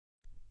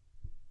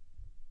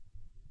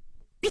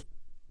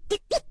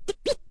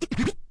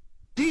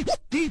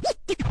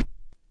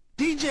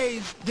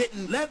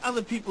didn't let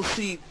other people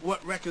see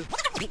what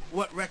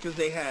records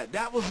they had.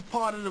 That was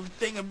part of the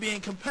thing of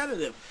being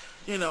competitive.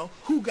 You know,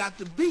 who got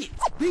the beat?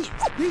 Beat.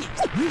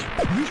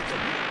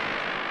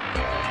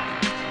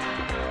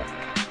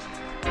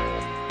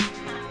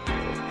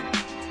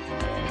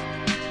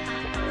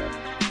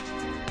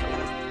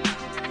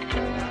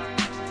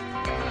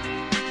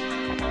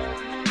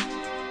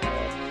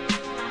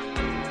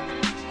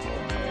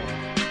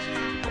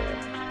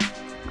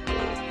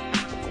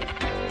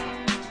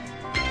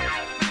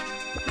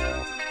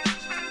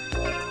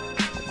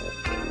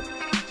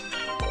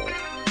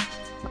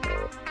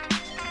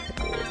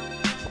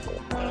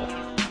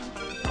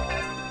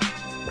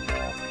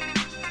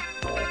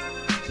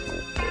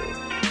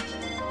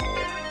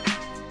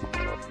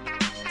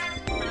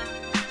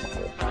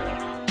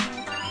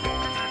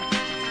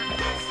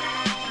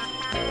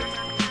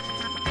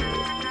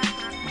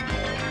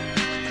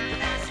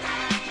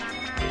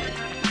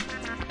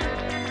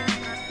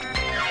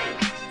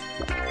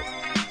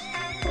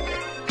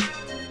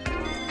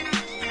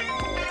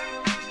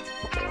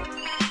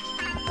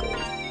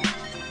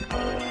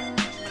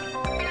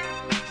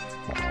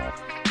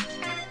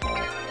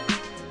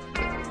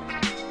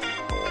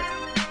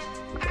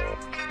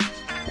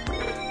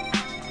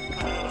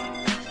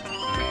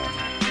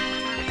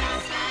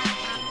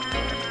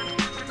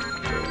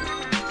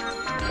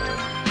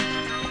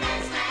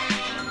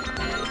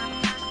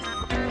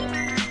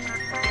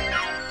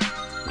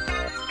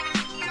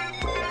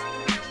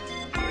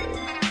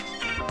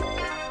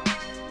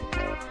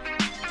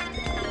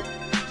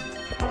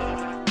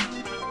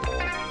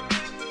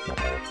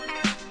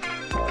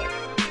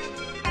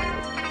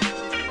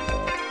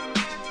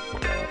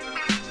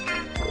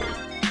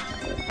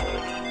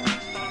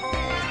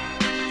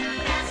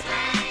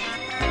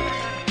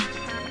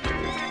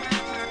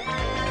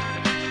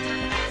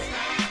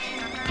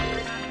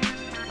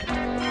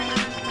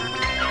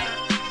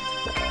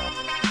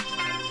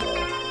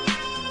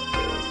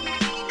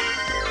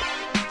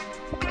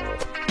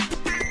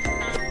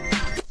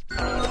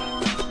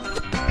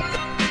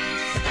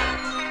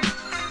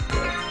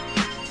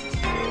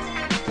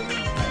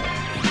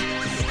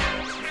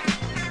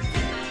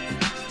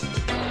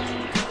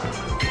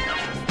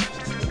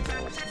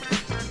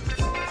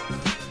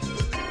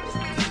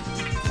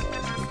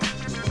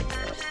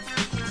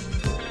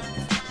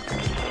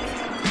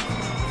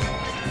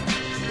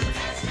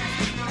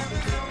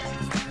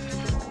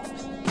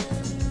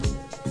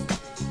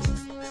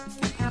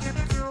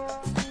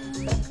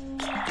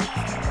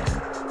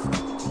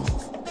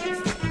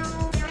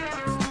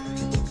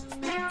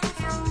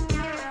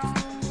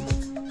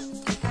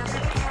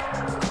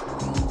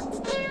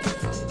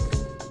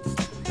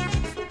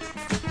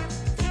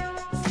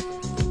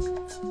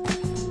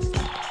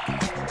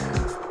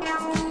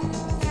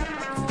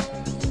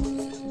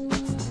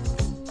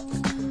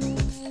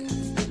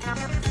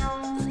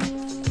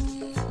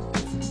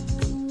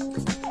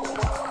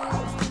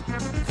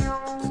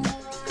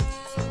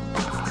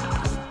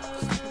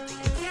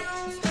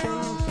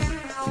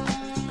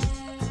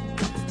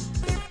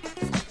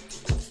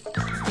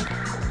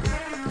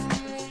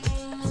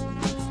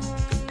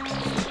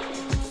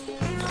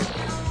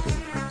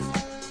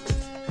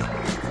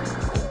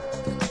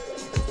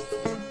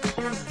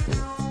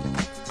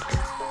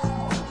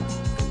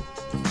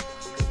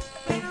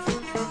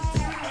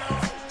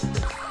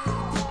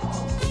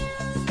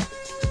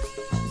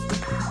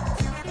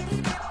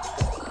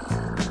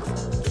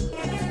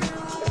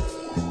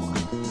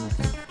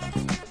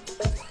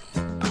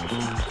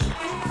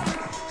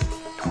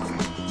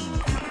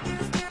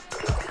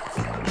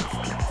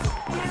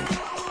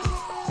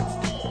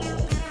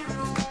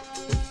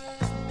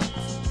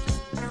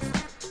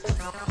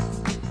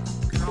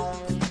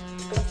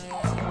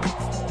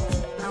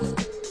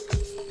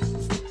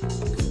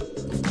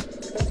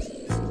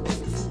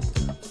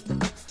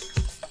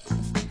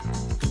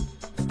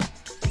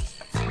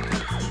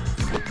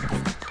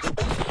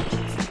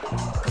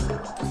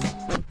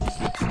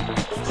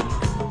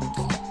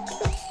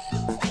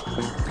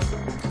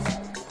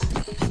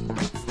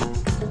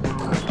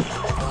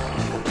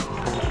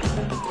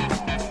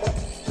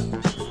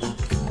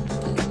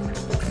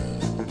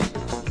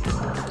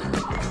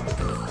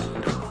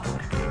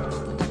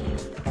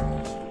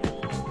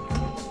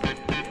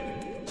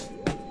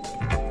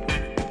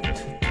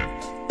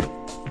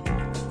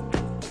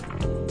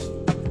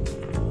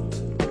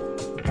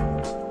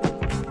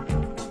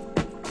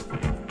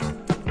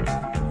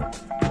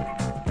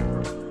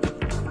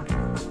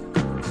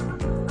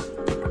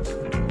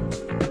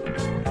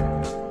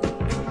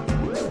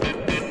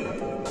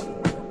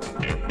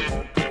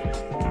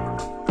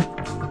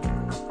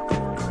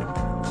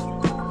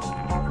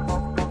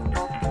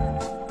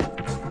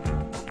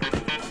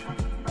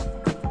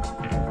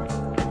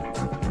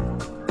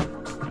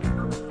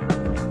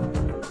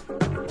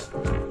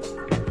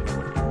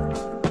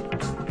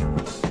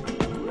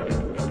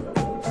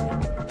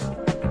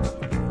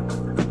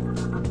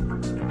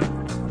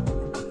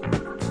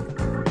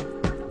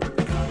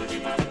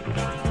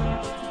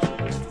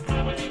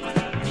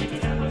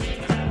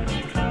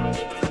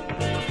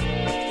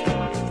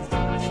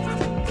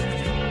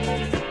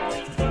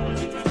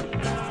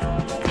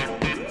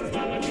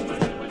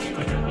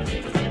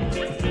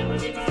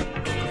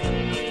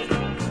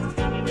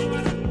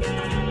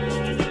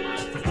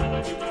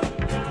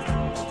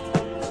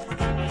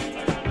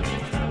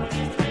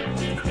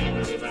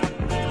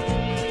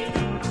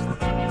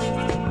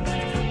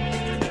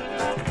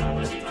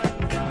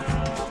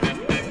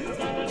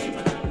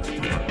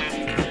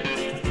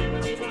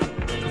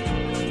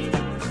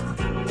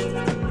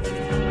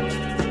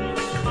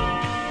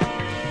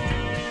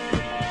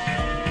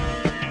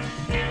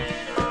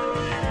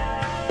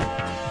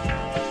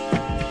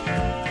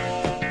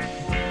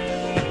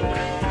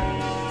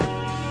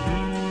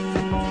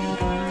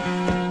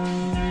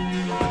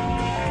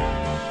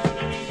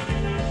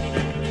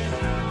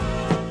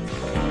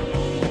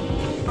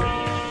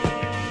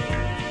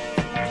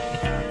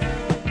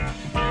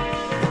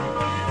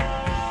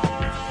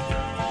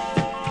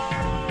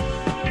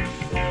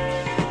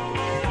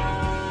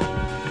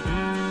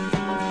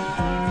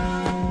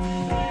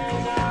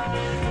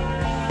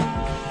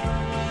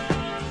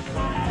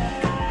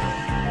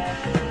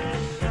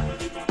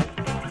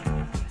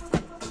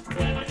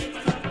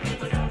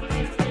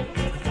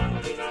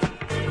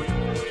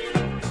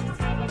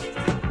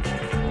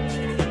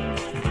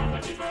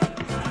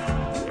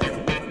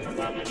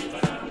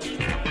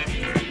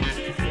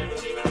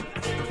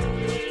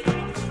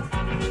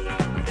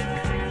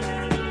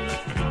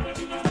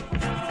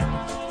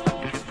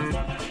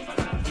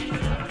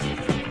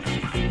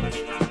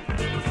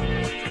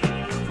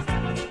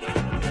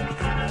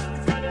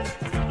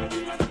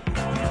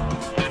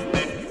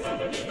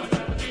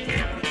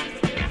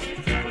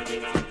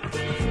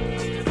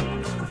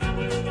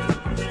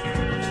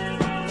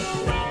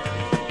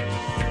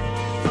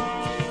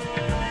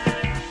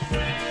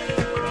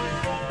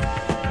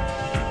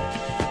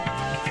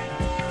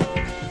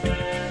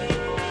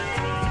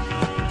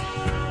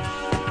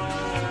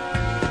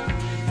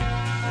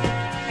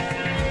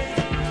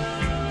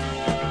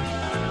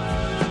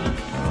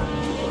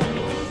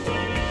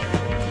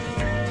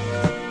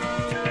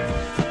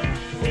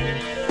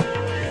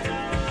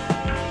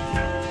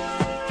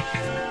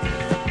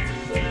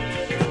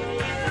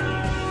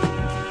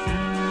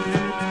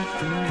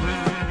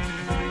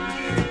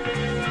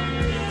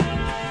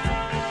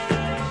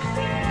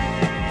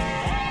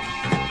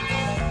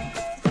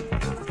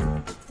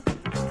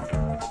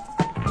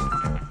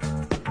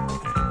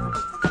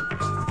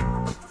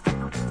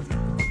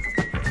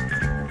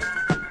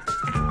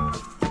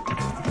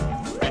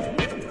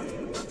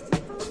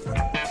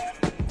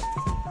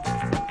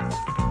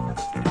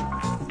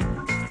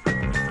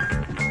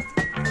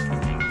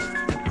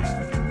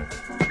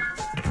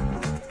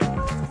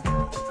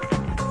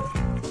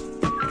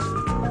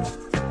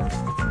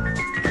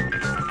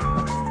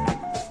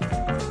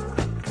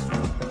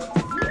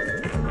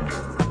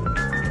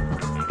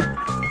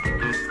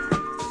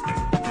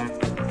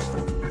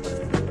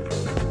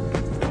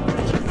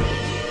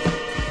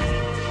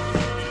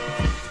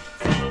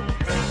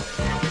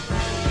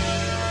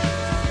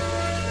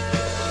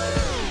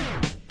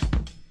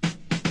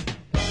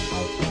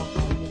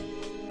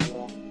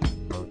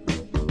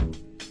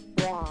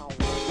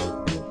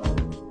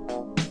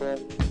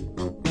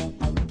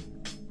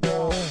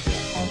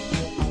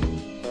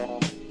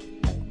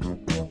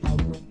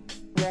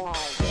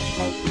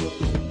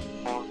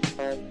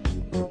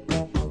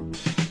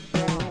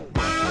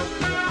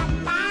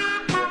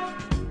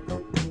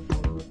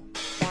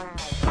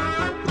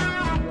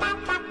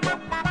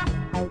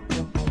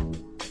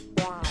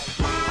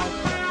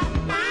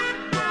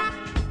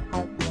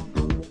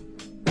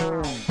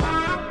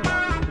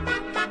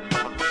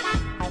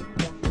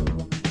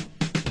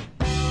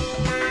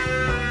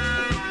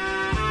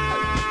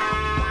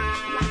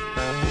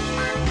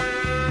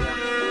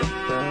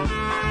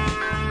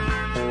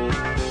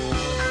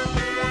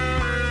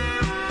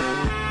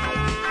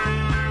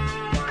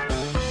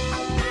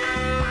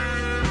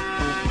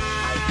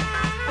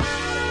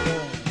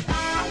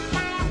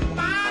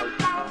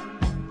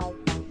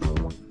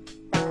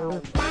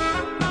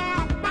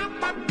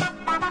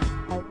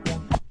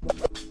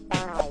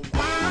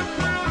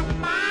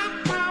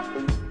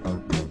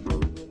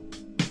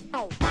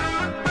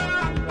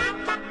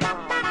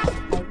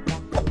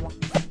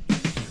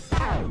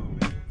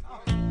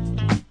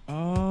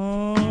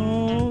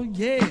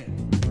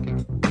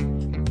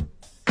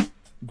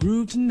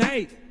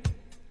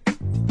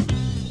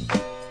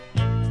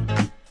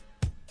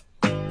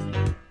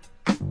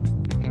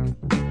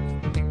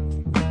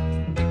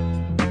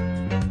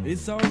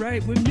 it's all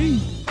right with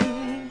me.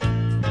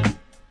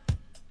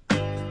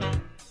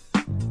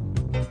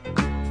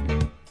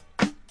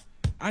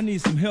 I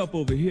need some help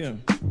over here.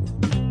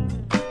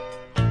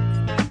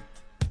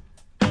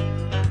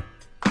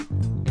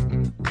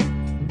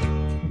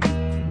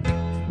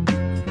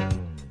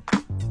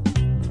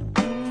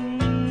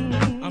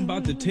 I'm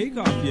about to take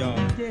off, y'all.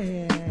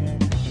 Yeah.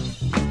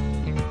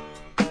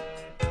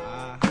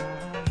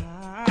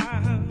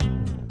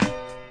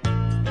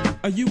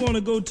 You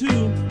wanna go too?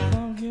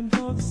 Funkin'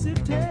 for the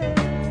city.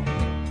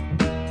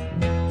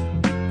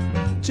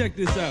 Check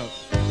this out.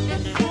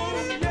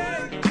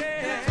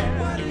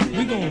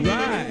 We gon'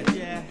 ride.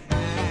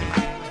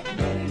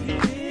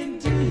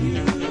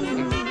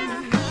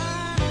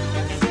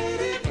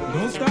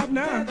 Don't stop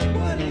now.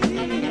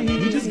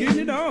 We just getting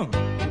it on.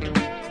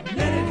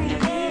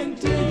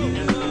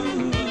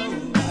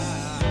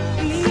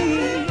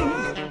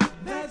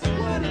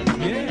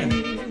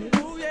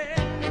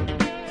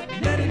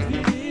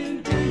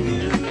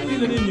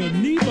 In your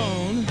knee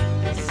bone.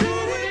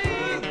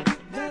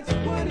 That's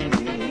what it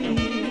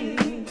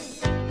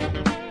is.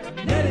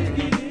 Let it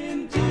get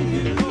into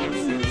you.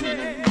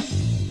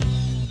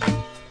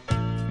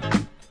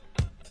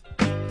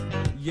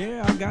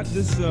 Yeah, I got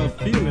this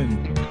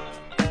feeling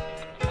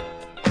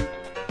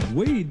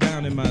way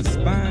down in my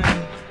spine.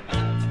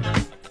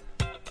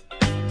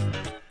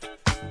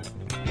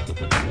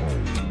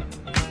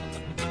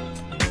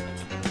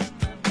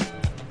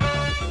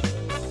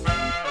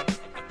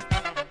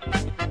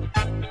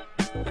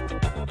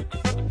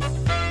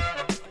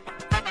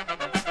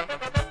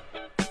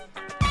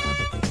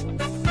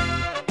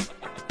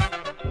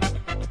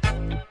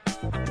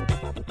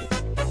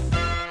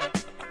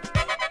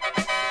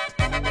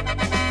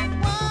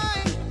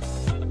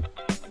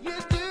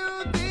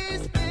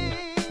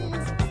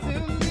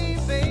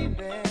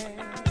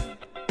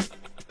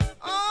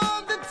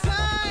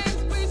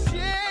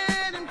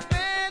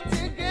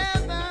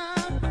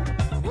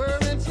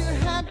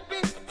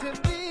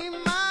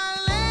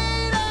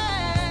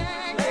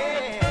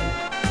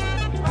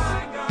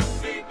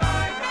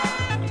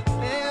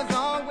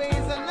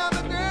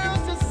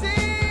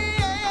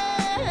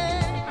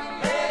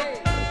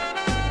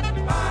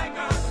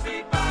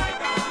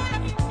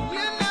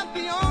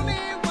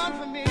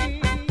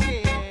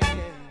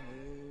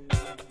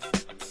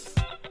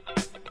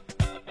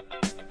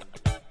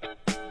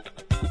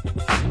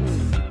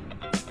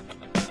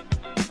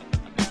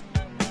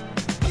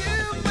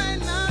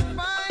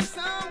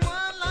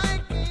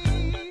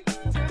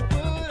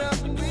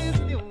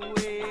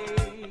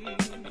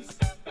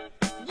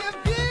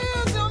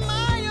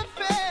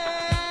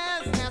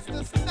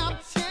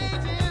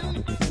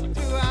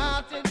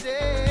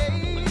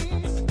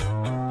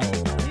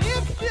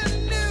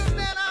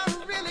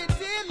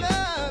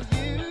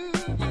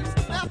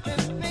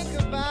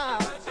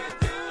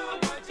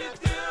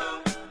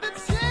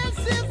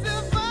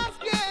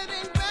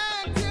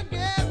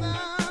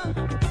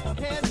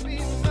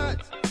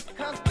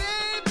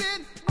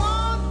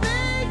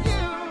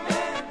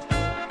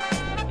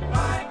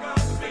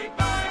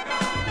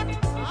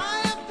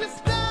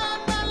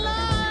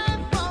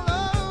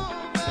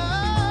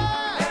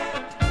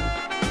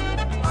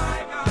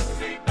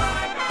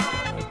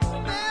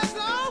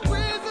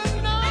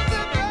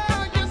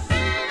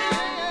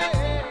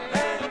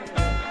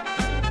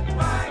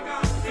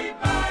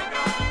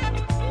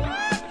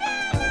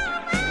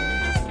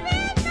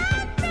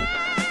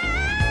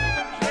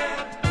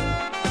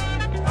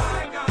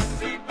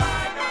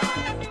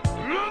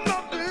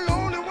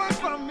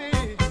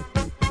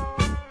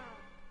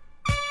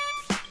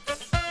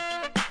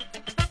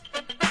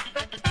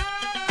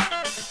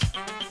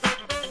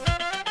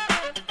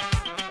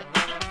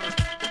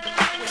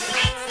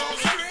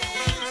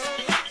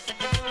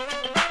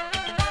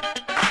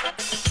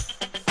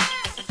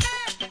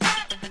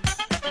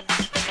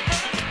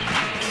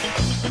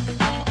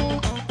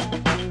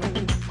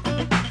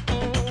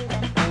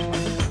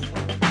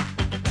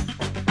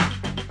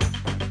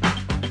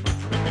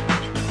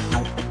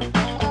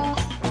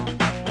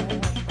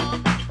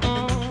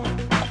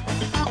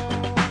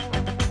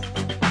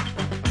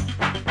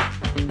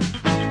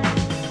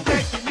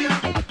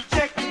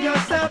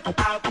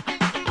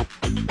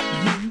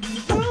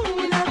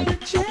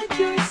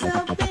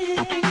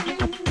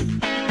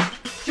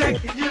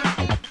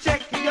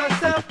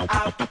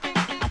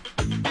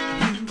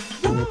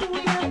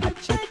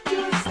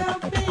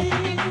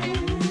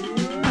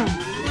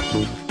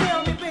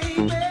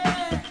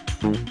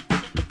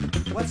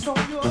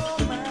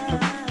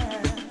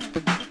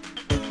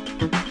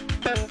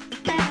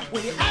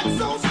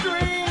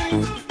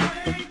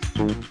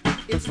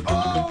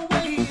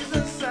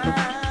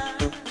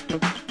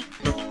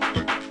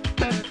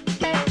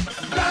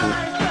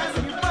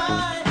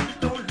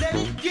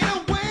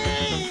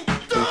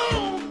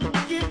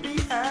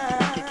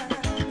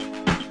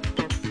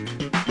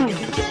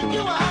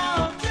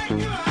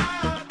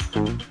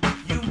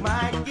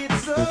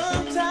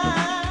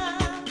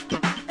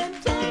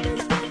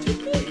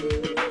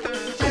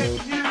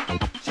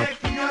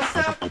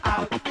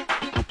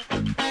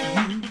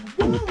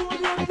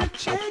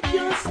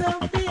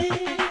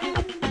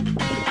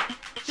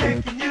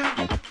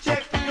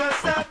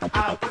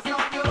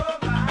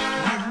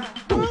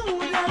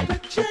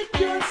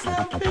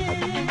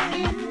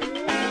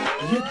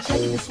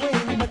 you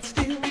swing, but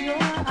still you're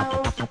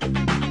out.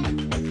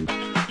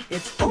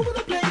 It's over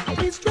the plate,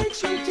 three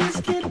strikes, you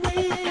just can't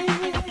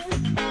win.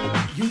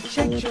 You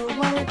checked your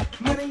wallet,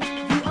 money,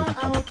 you are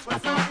out.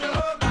 What's on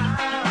your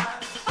mind?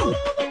 All of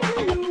the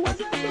money you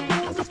wasn't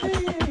supposed to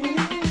spend.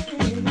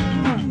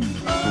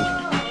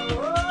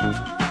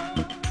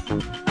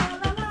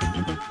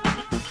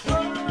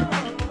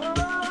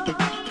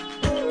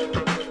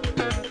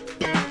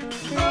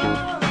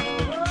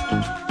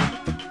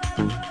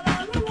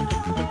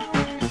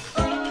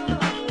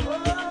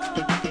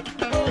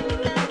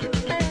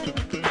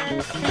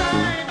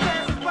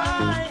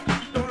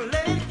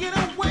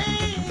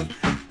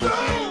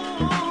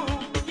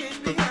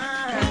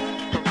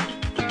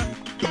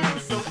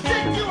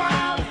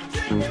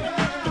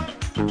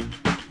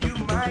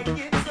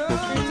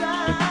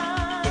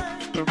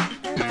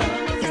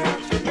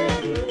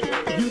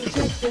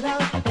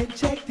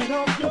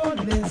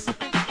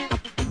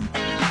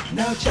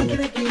 Check it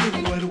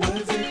again, what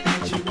was it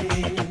that you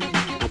missed?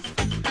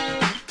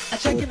 I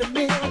check in the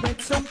mail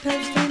that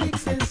sometimes can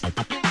exist.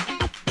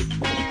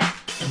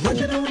 And what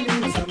you don't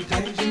need,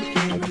 sometimes you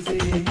can't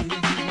resist.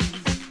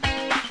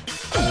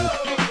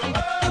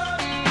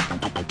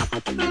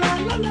 La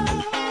la la.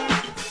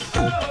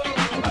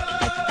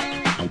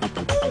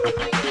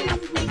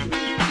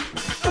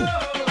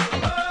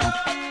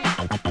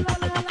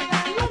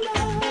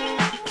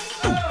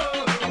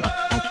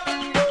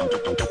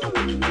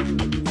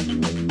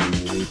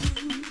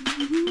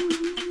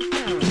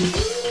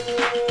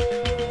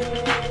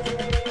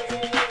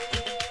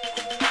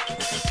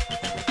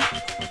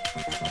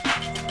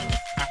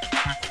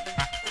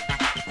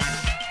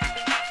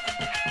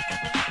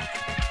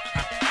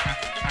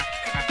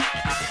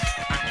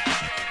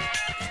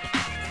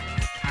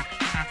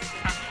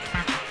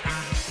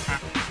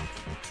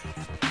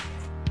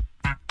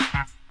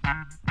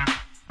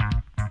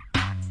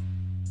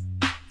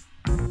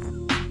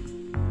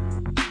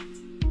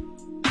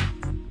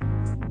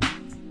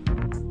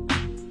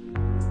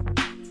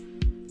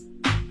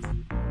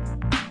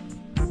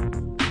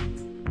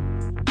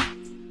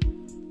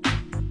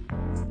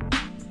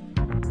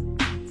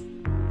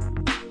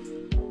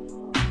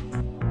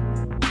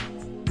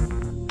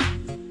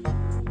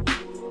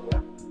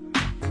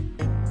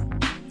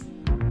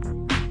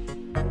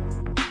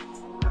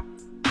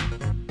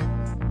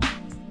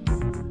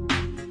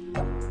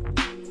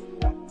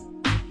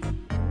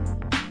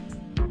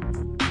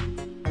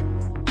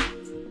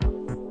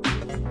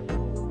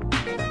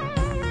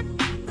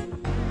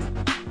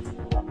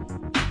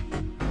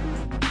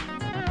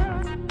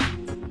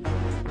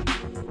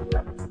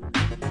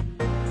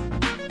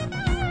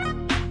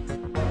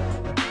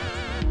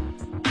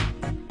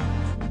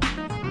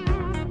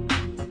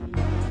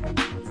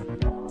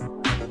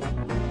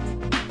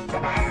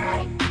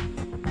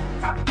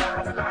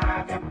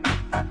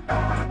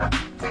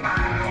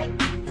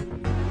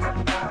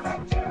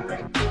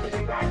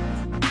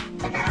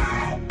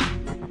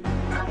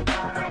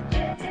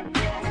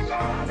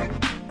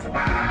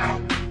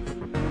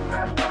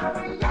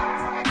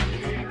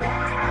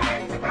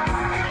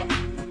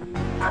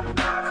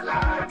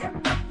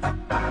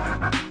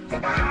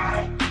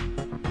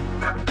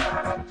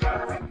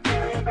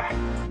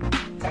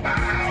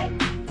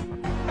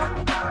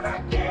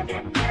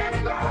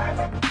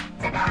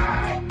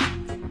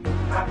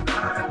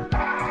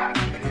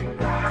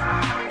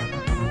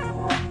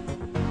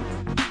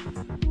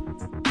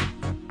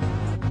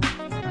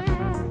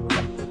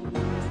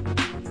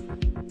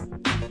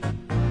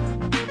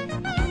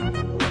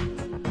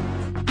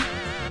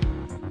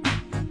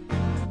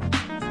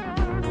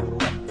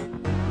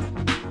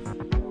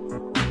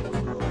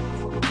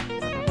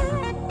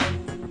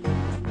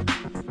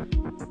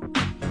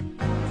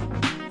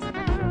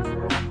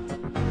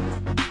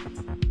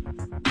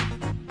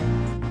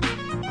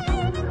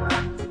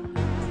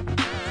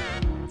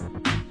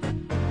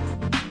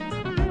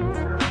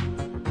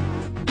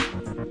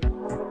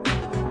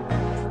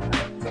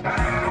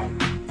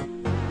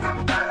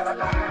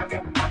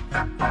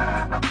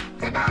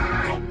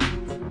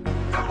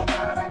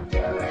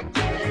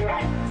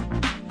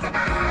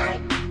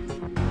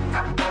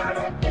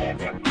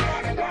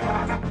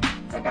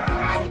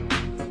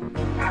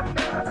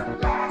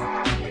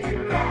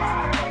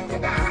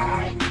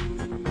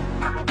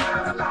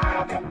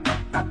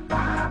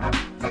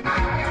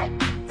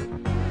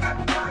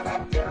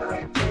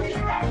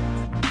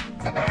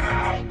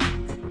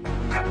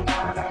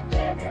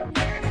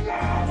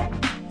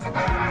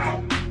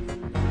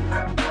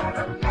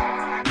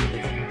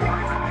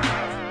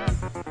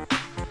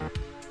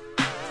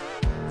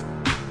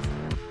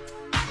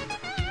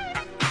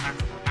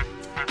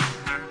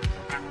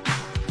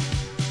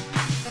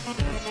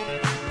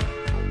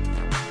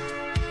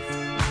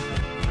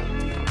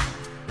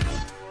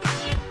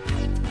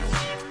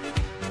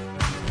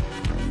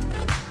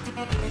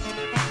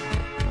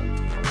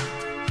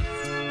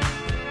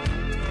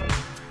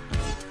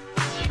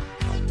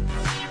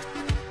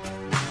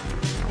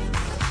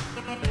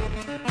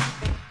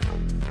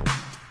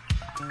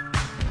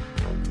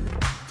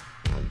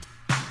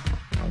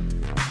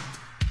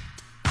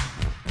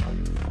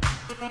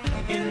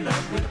 in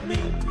love with me.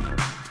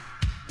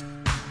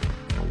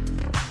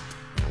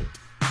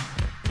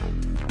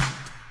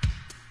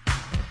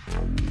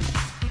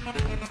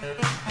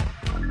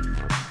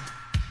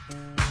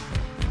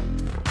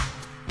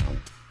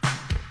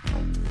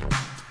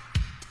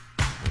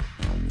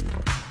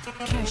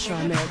 Cash or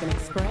American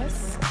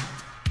Express.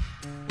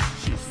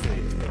 She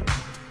said.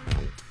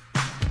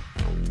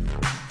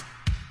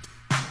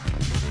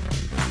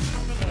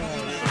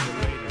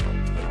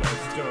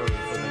 Story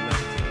for the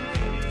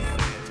 1980s,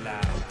 say it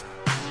loud.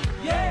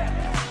 Yeah!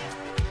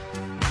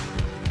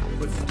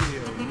 But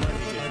still,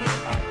 money is no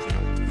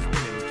object.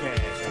 Spending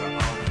cash out of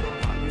all of your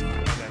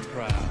pockets, I'm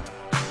proud.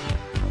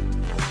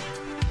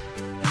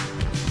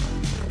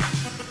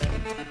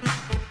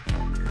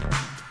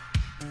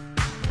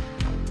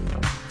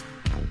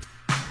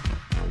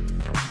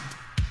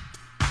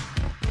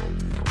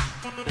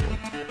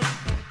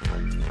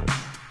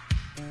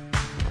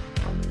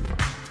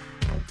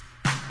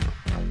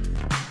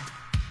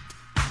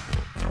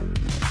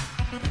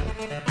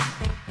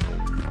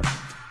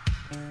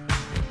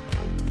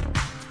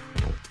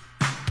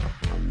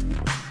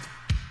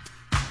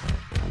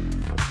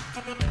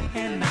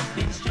 And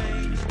nothing's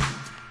changed.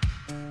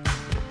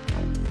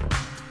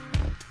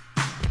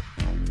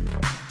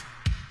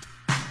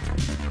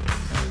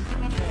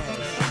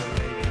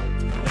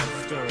 That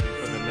story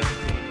for the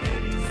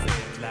 1980s, say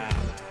it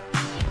loud.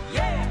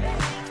 Yeah!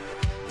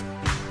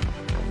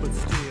 But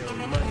still,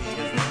 money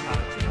is no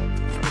object.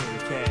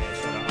 Spending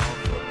cash out of all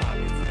your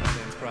pockets,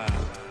 I'm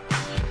proud.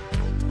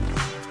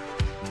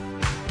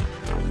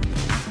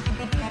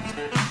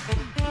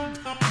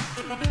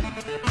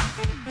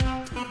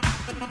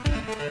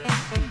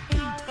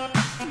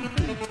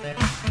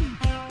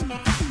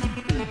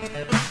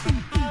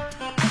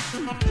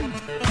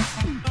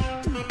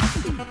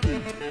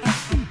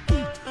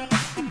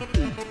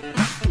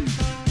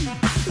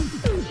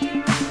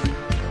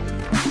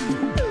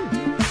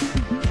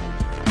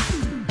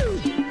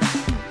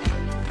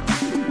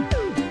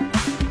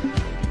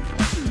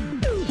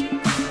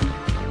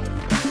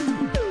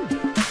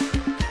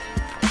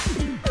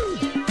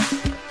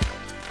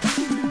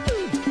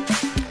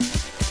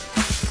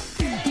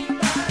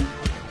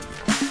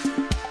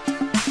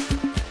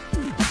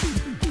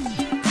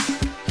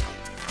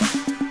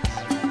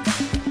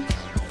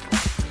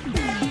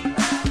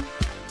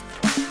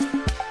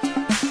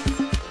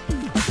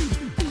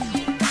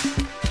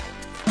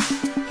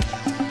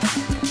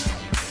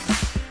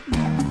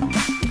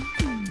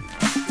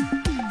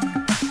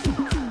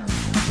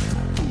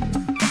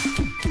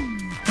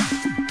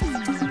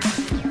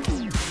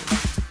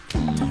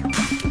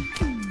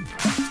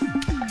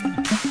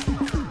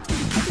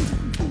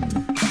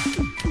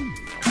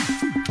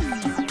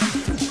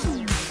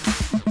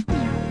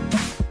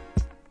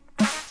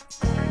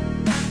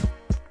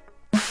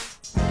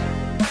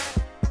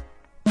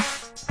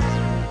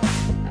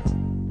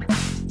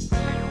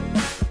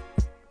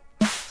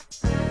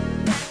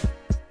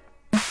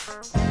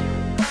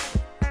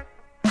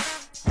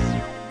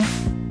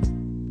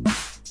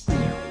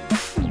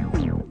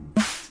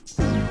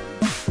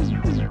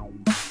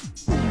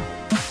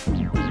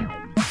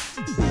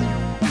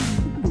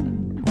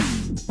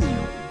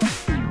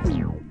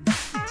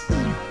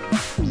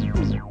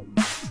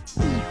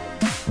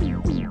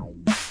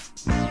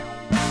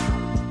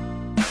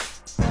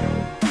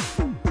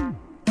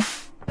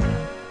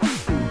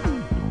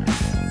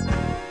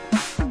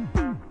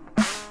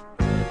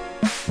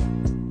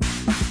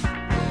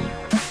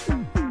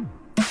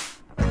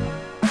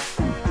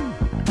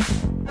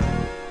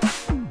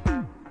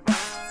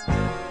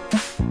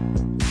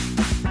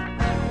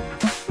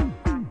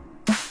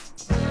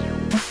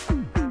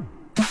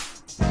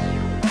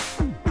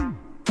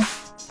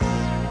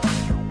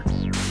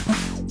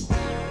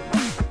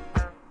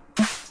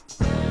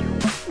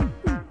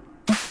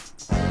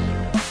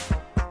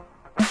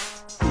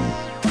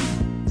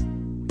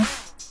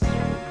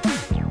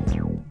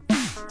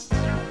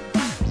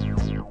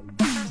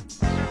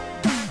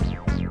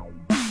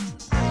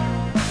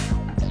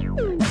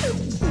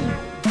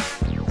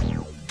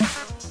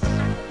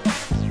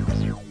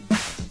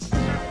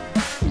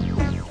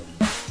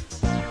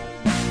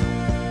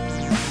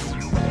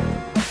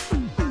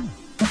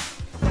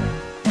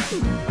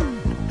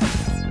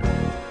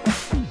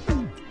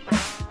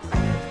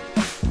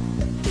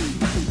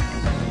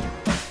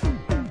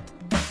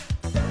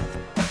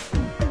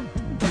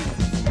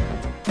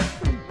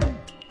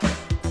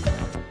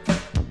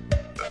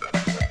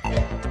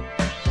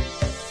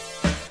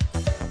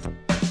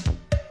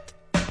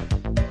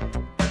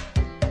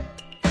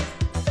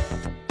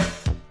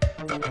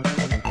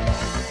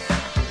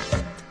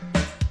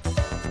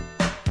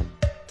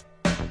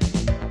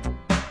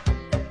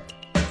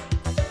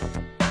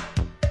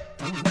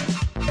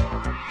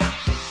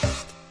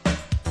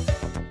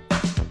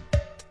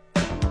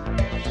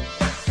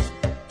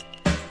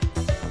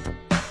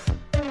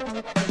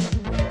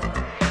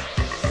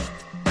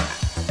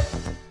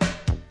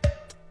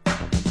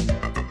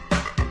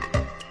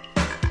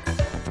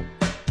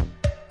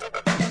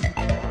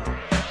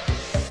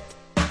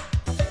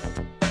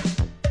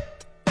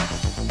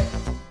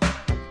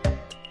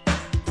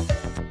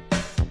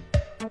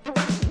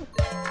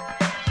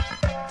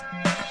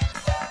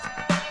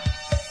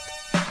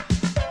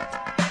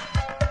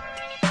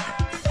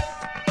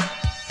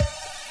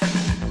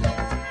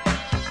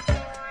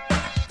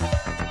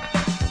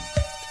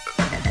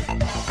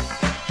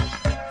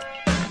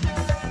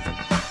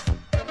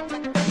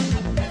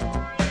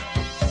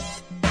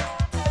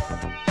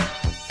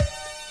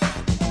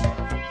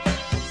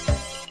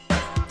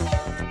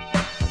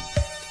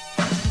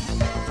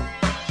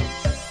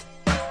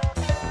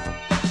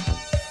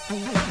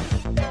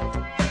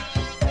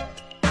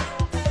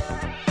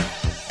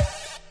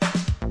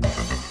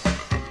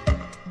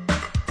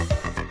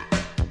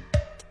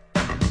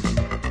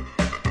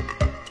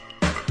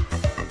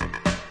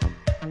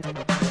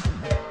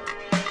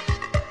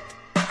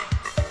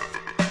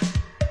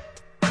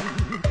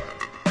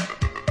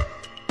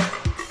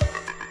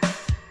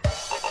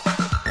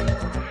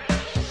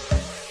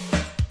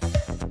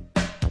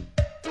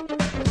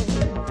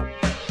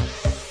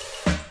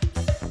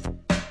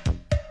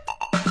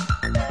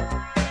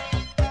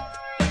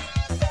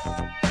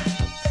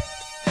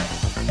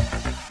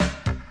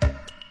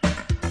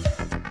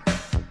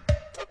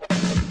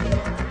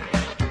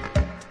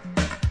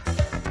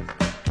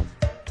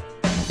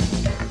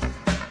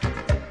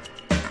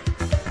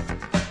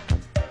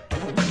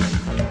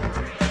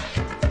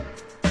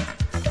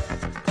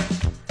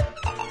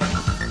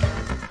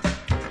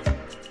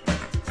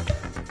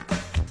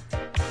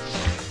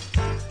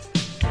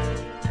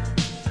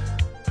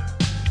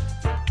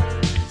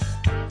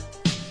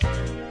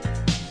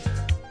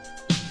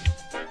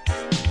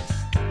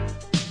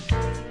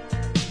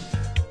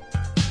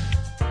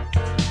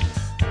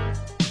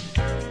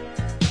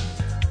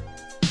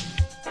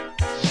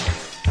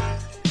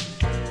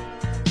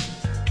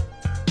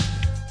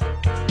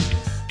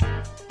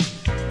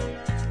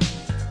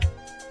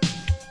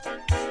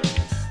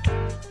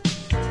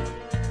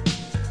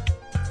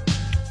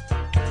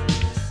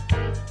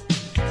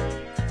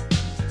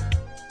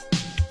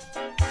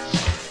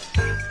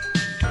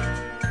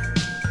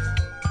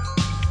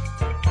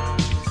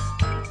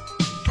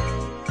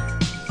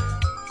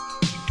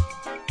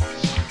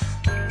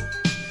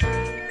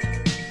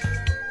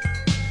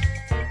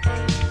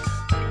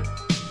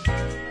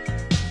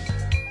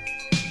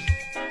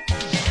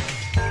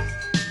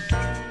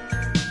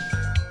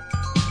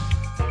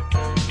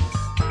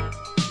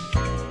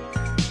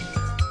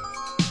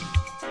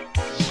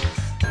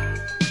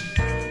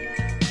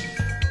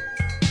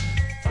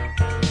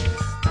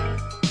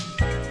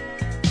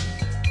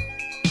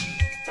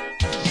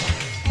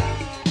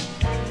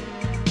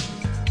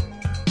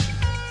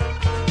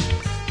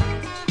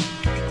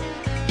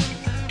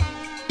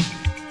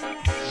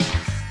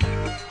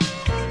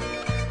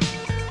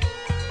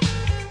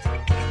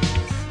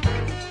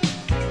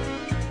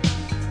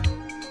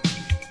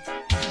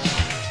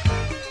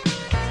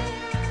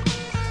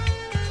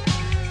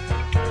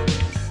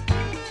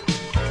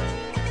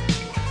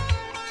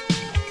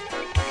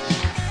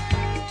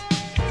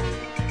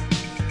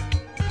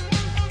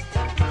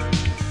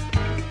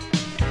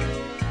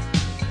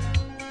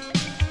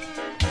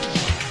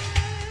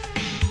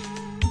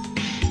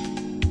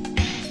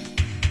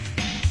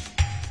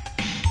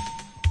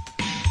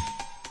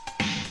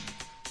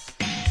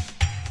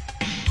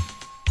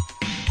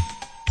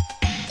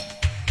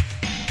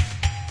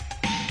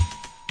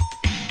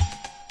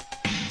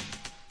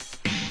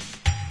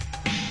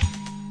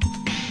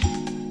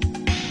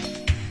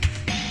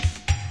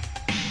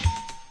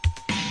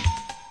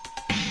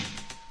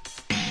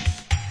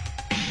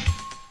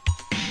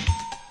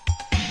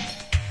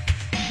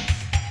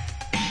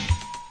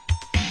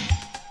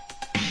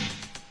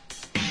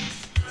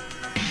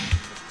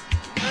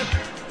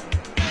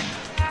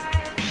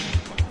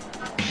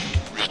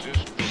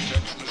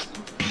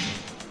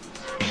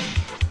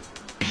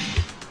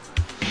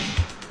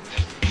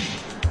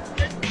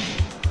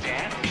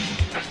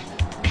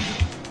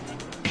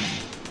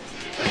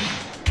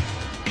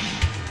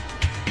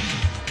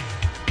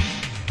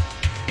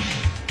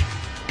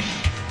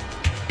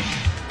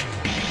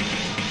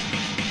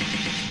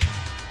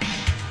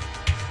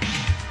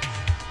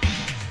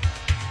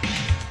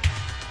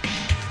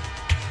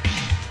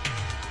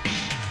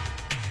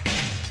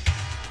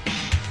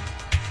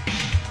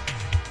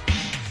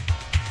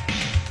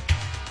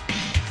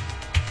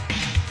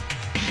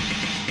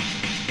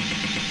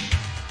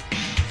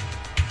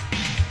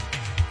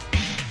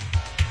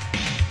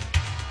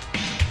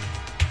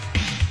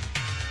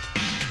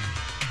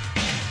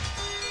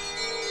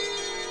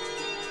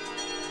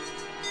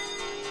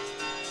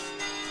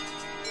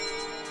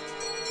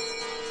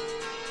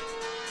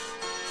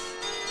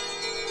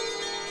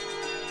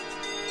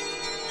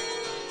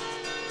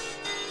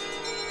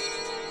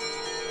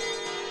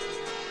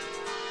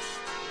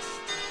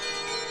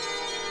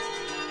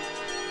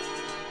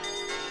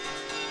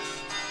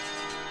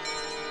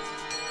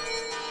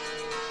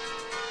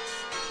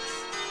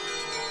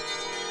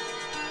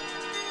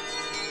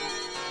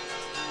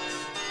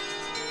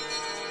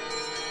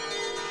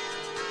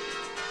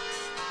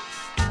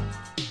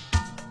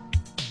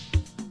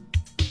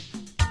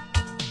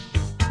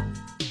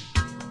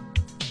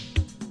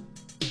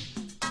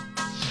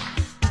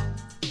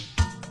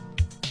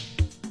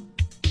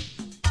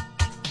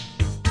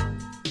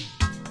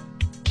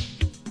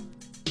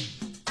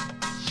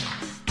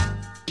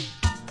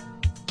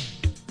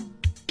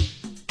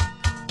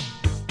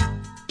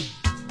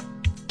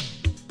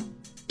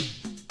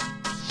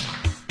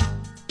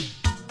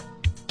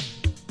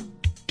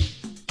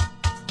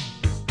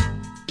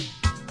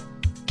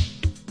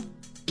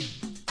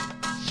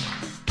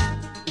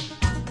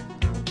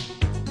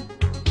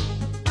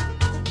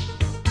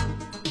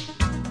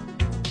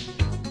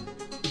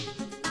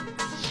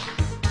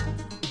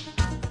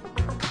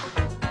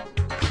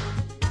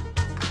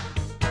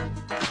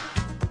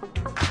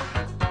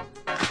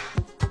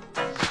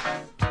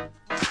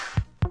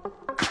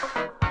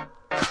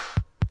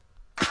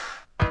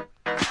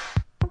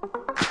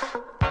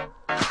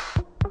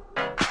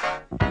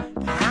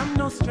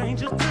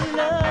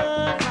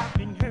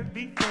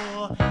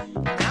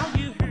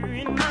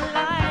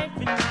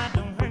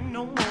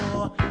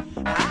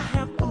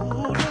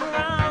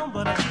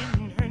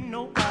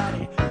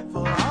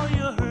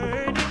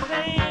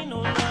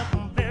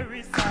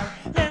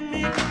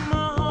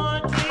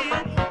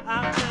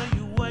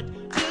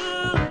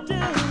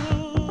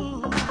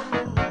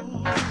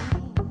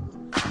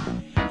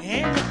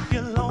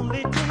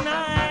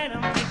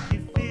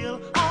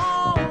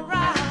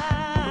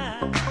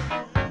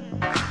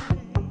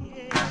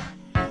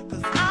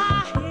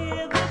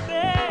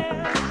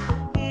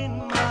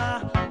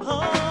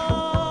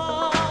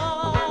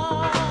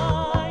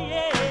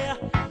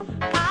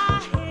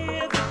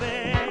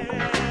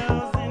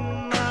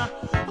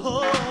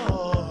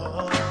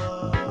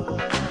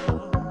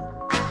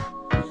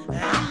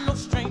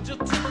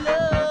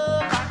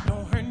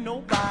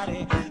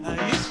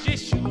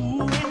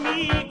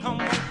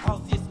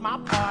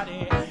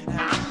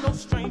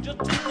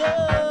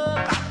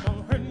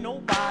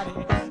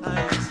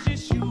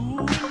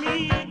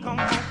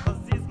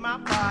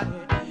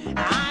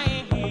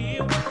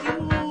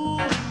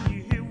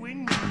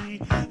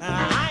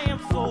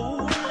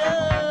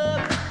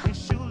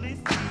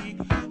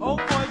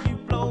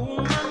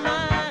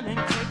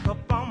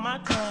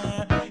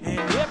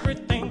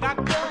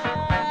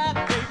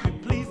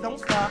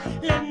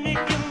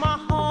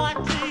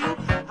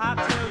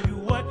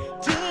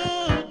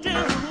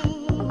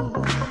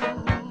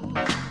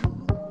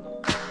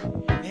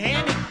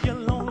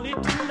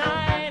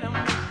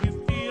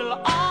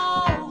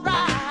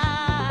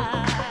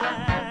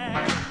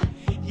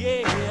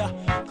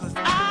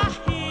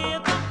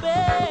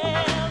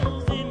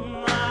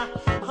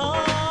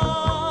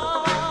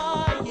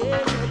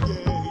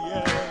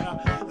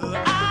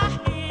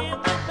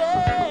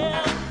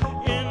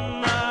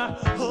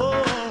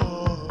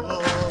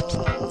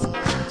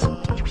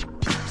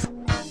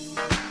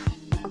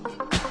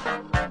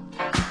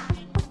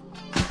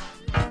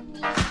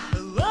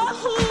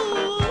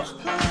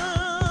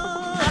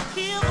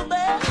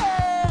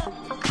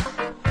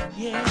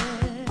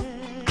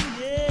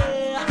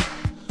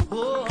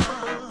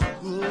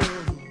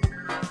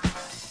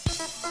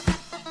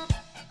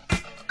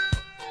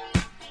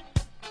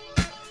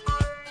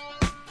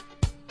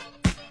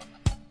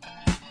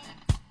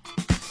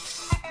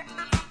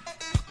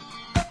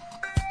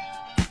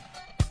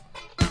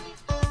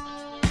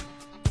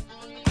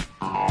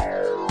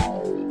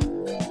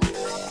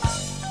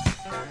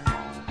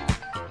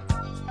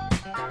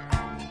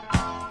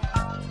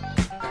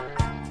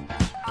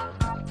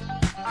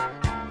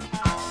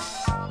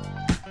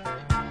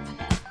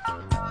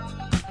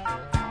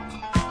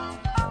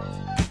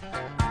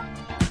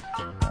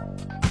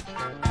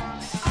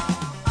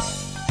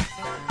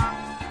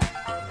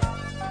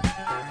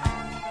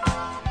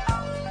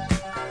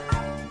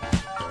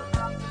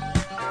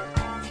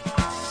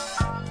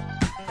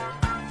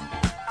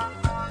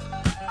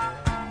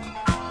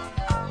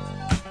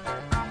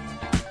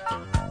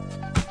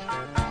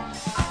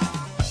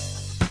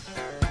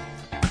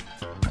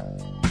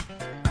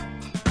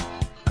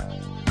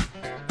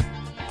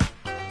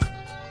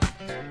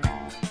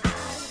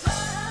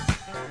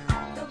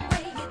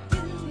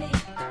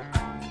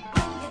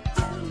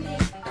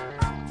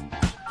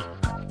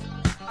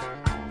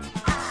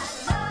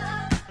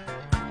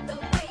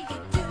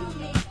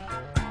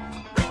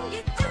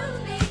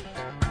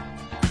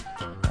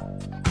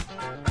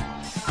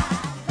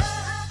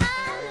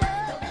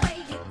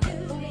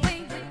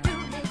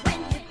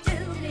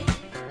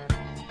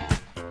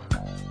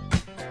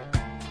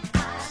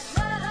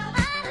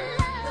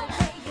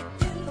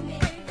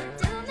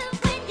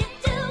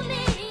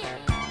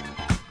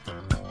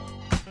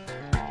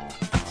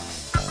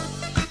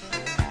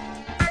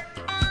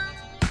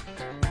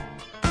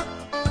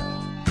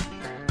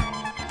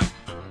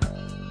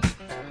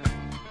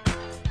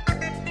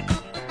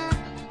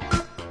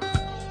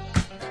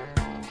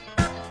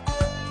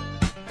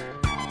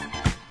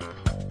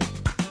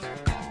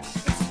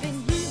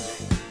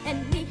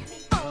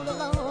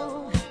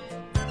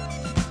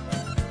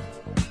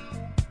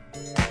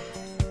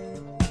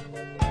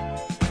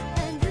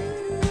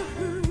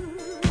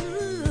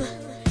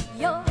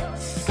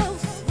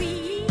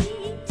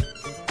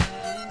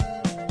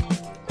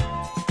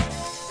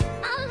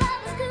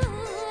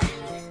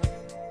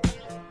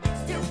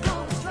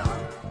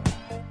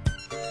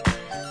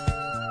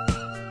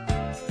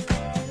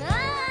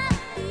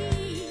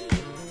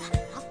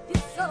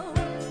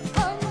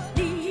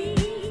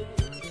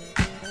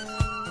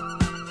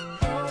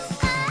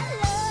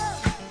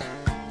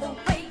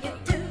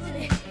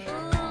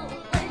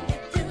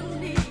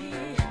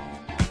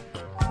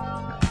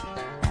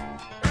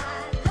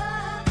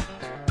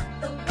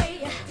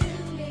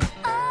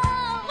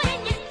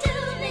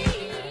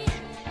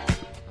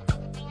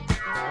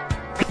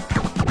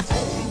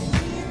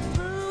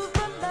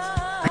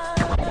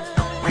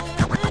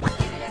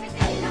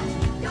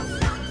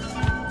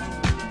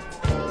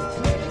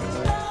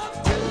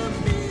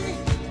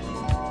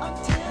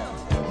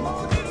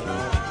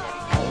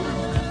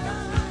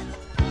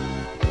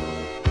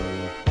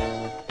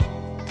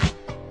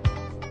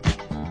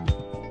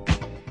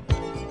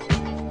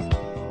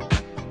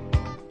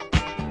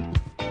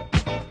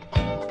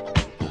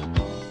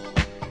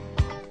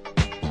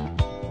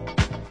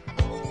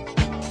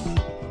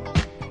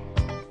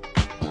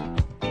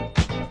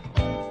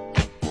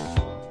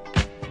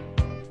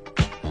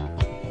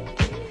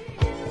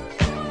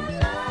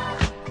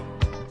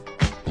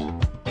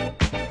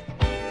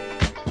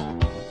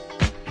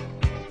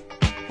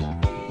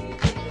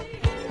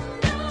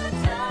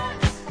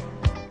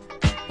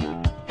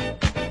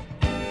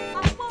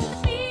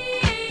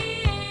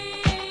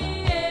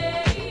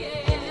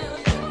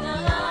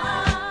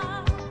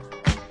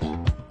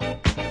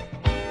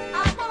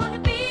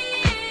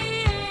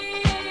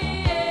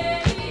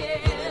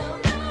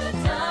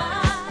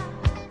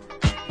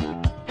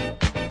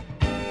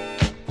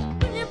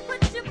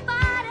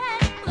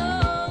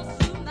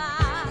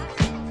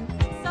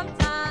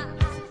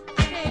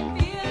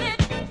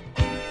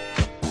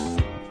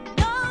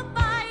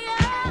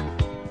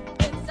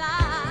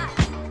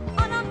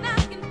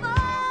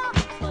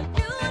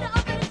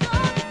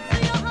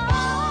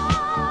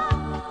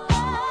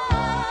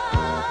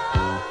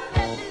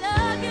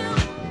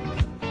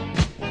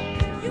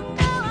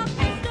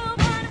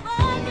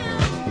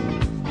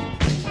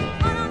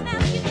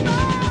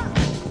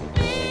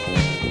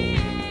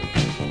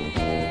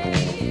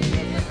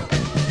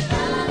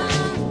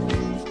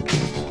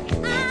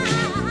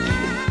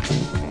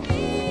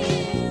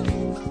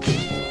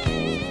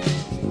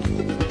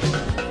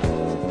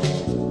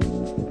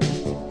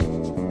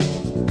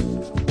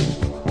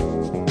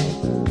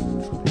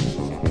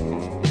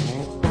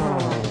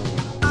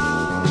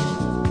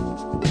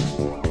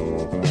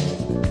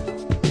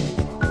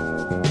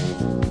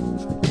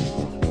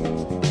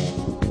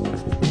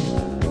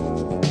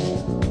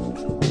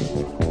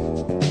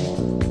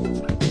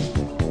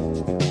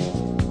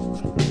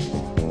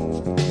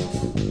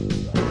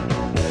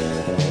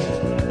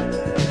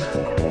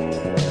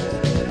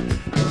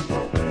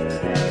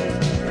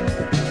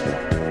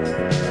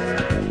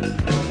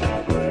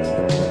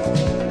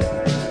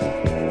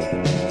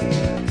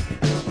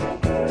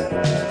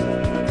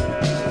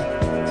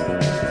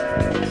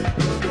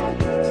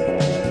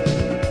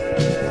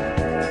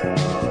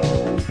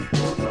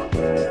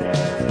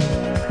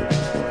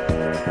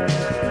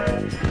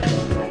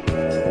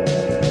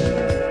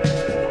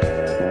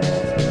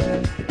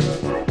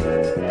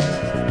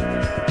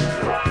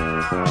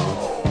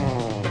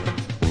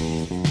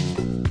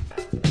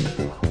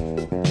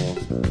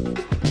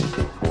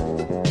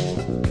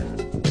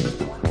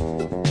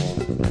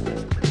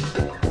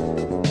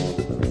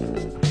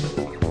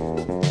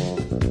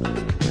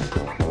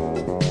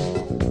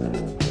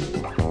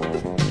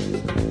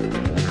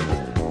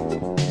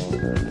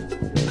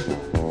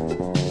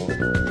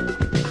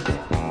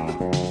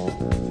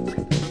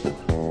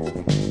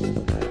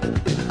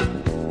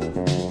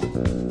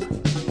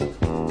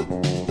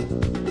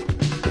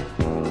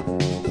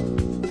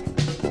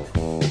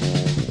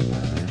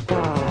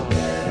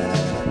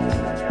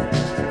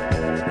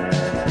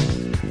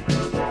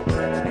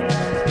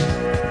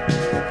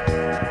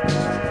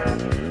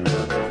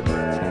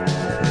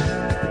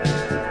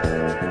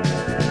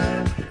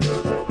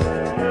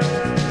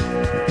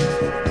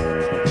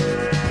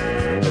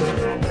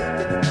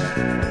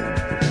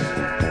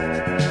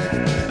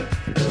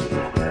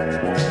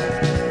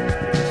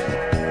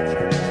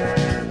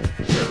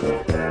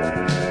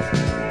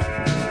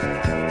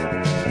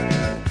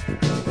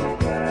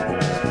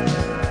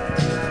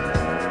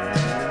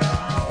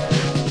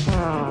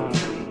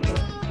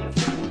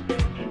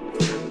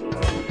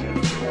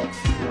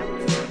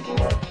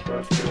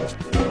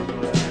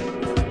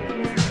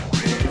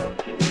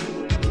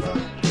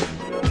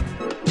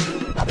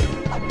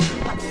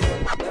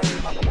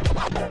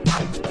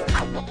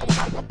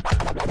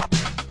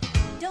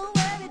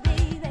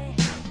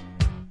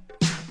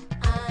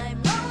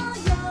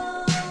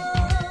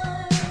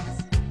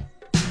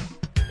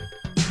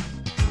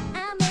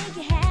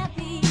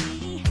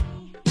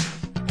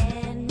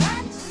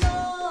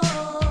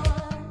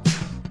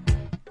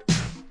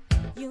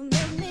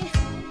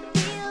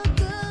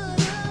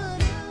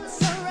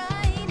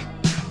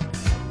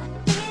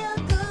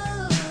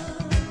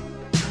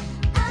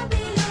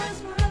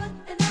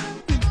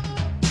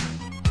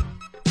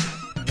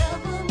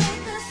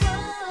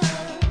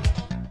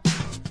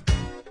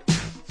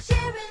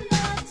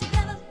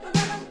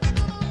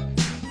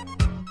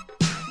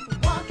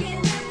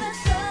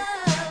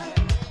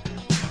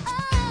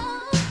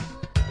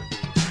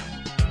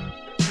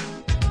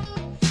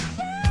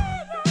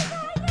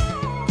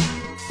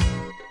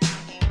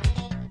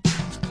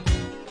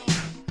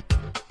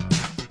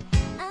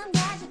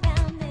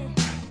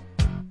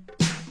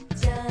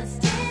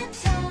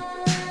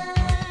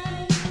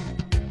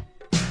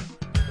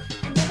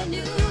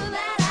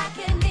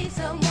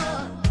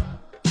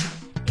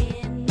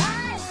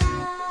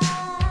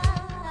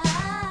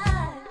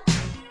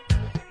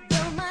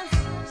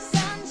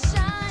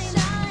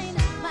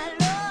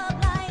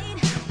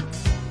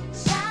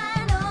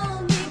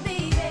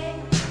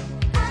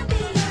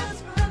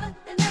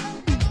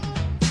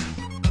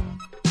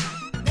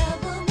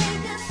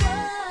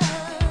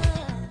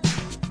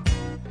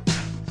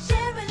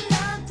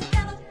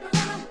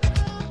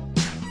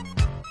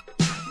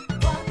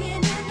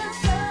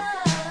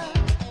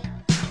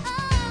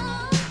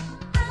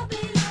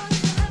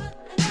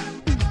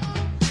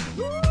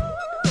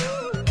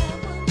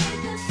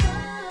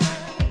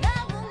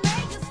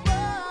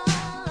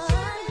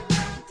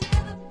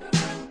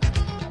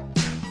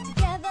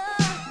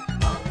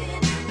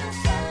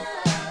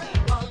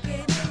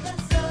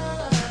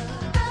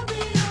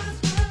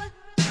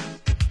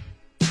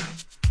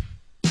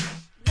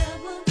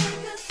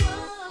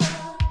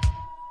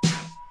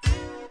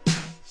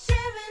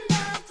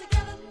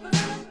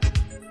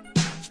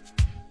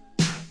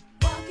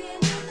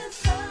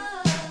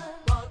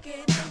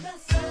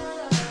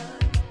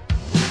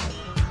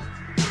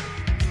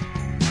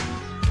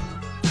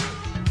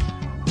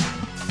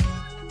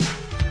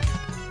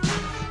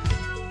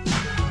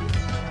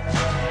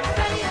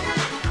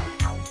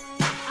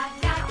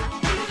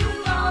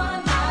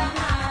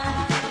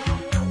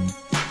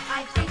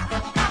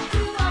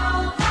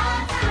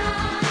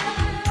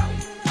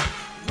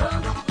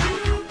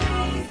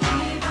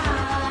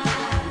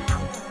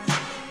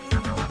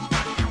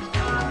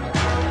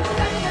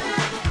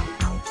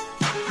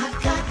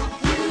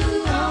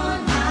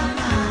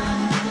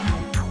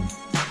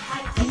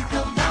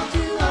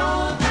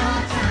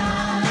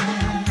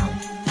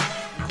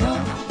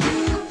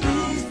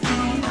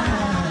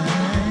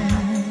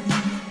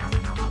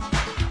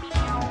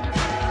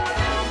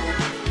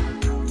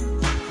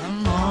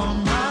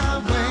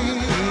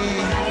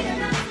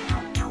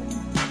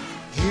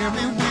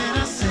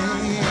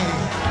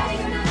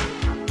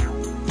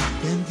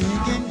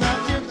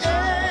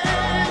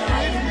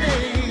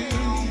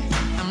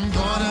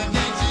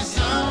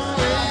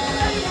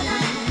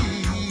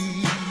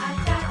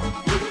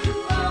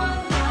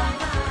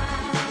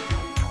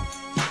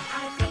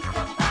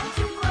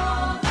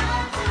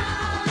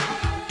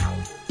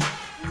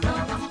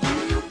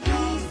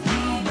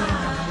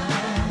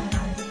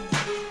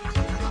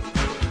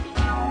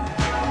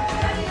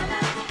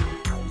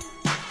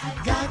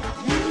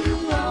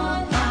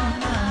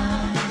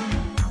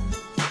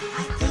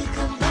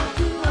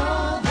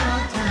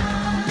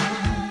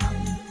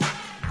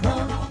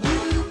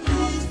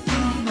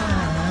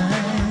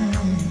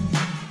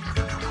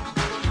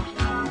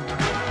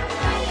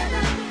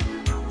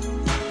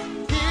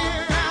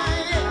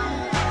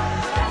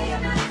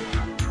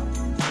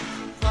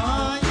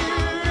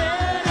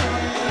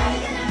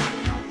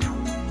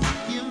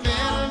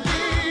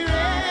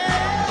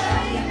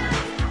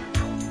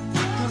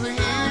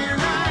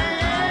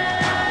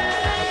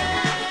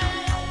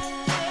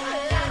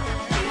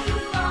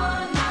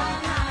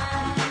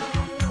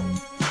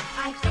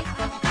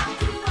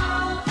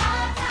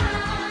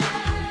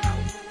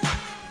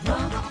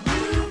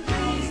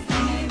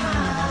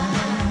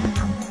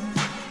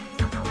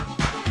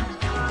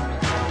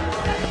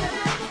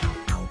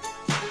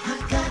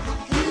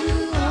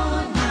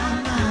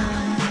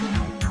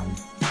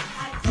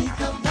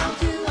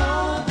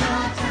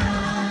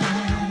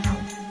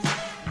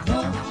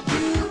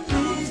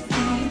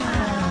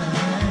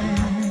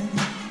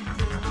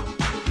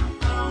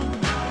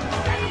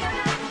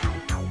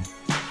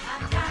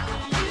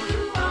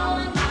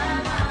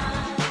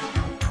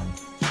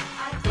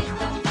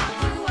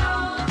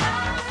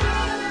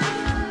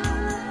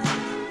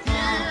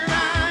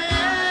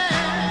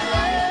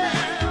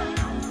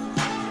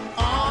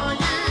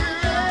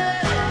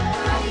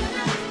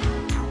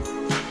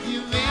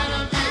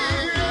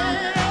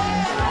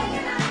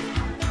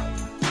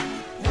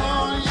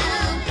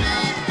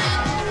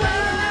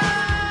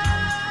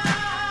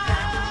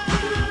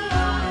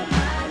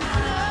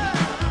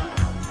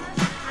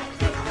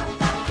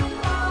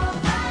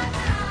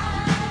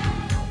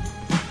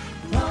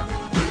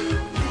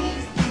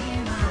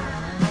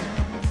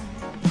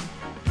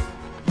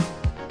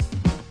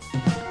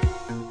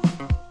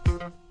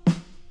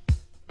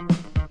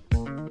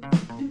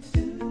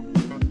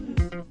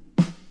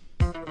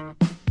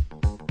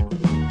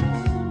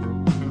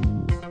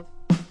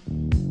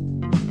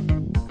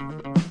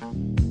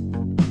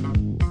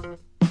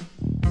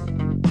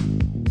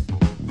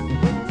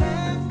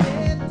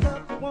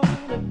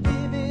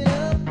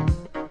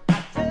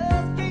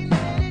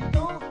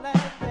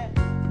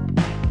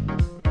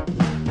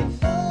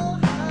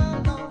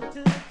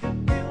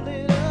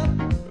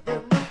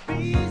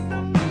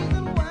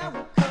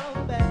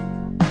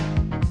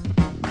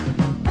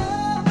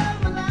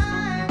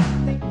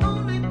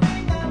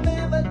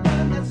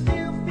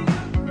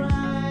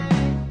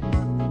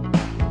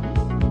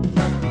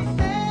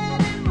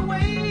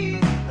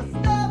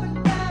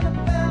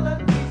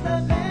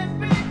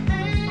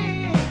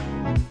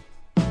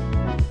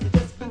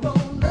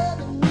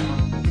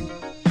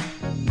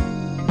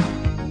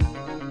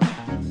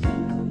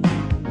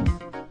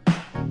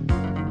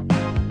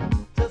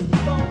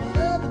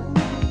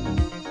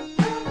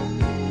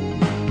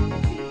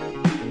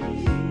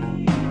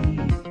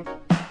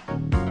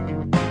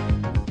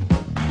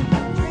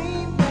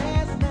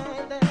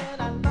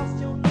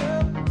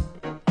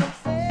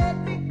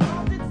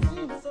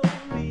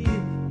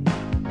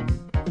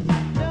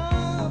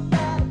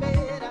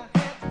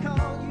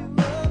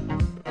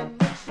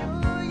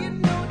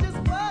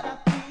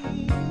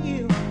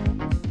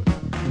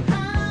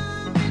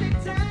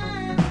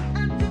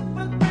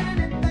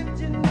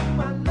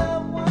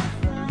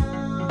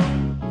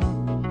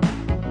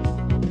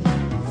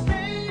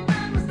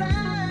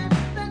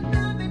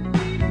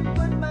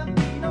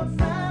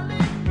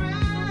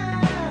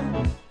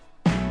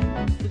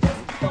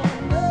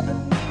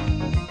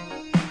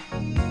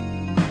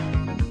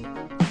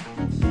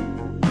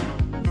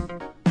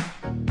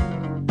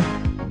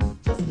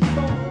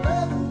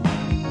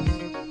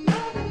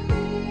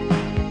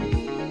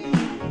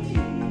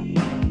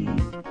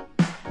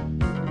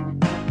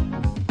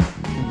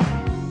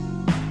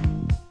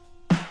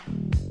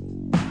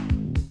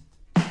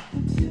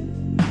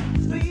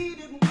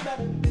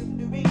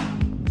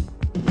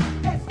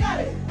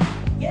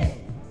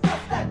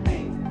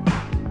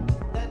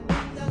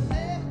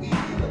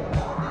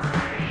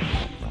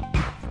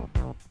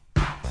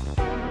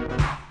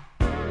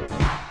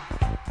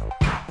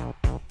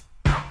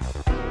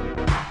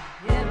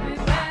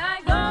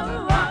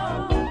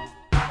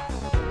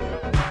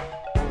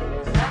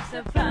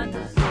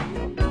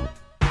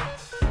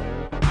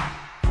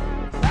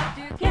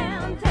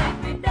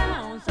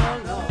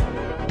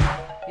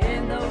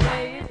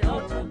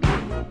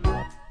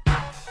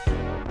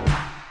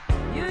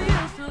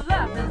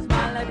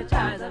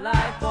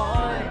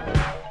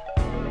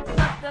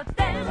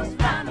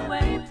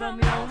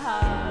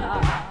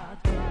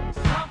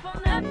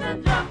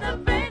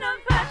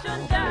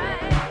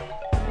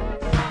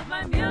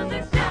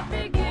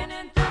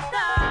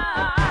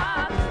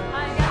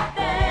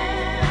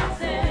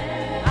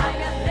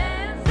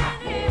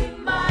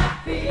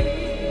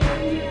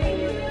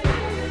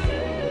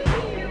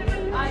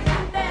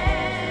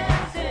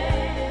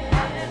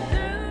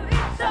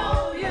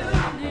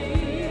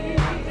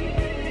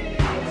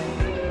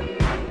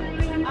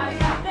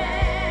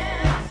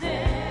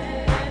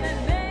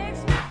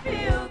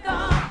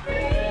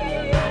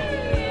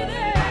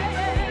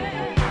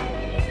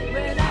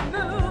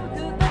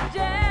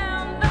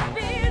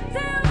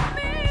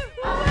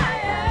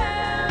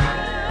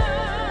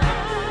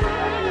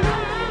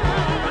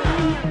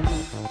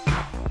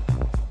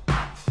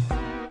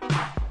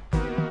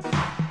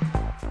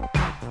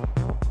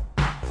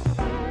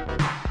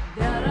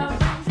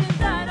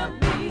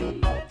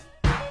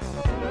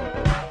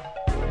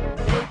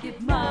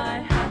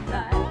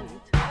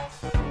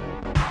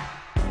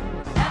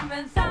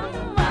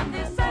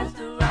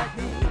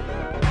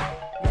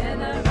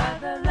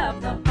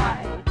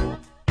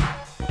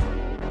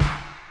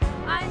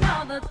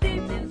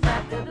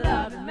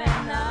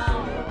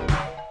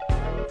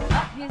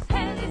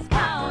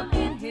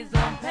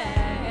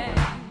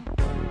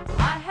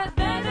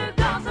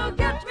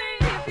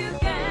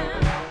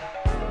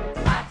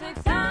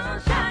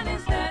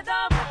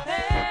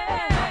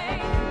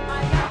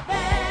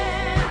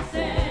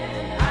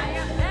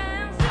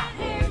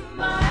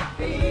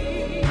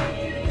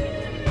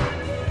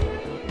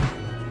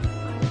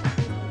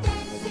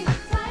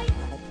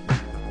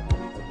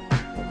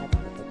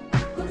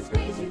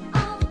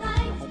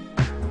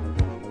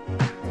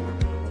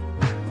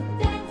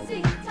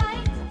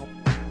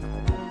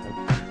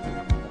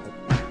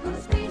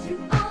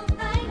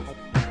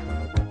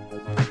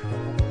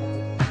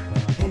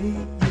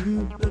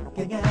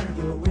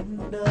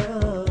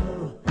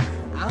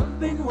 I've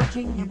been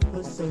watching you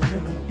for so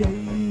many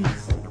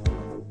days.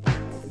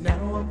 Now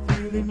I'm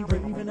feeling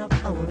brave enough,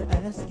 I wanna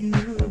ask you,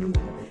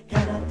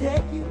 can I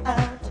take you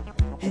out?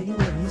 Hey,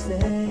 what do you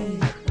say?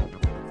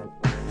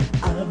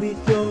 I'll be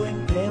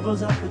throwing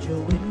pebbles up at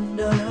your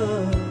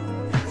window,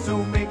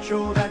 so make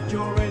sure that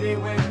you're ready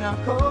when I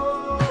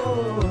call.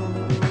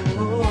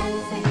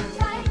 Dancing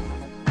tight,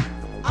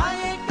 I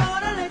ain't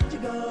gonna let you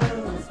go.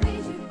 gonna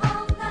squeeze you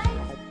all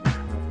night.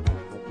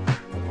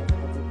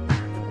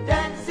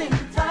 Dancing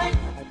tight,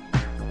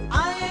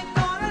 I ain't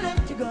gonna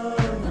let you go.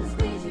 Gonna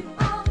squeeze you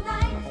all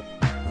night.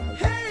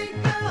 Hey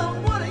girl,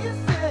 what do you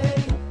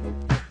say?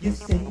 You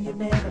say you've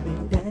never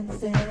been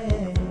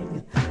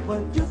dancing.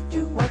 Well, just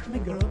you watch me,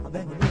 girl, I'm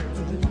begging you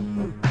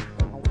to.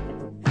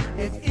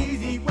 It's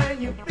easy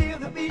when you feel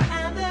the beat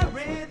and the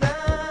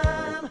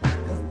rhythm,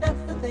 'cause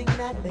that's the thing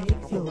that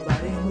makes your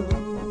body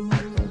move.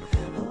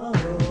 Oh,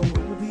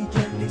 we'll be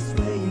gently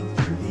swaying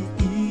through the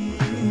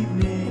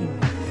evening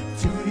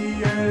to the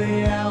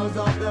early hours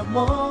of the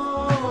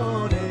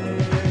morning.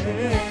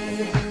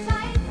 Dancing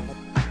tight,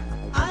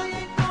 I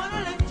ain't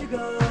gonna let you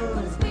go.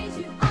 gonna squeeze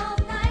you all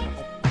night.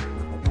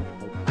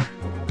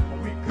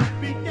 We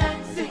could be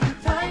dancing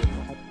tight.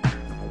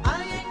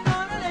 I ain't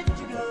gonna let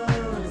you go.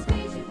 Gonna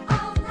squeeze you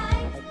all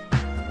night.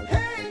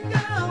 Hey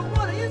girl,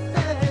 what do you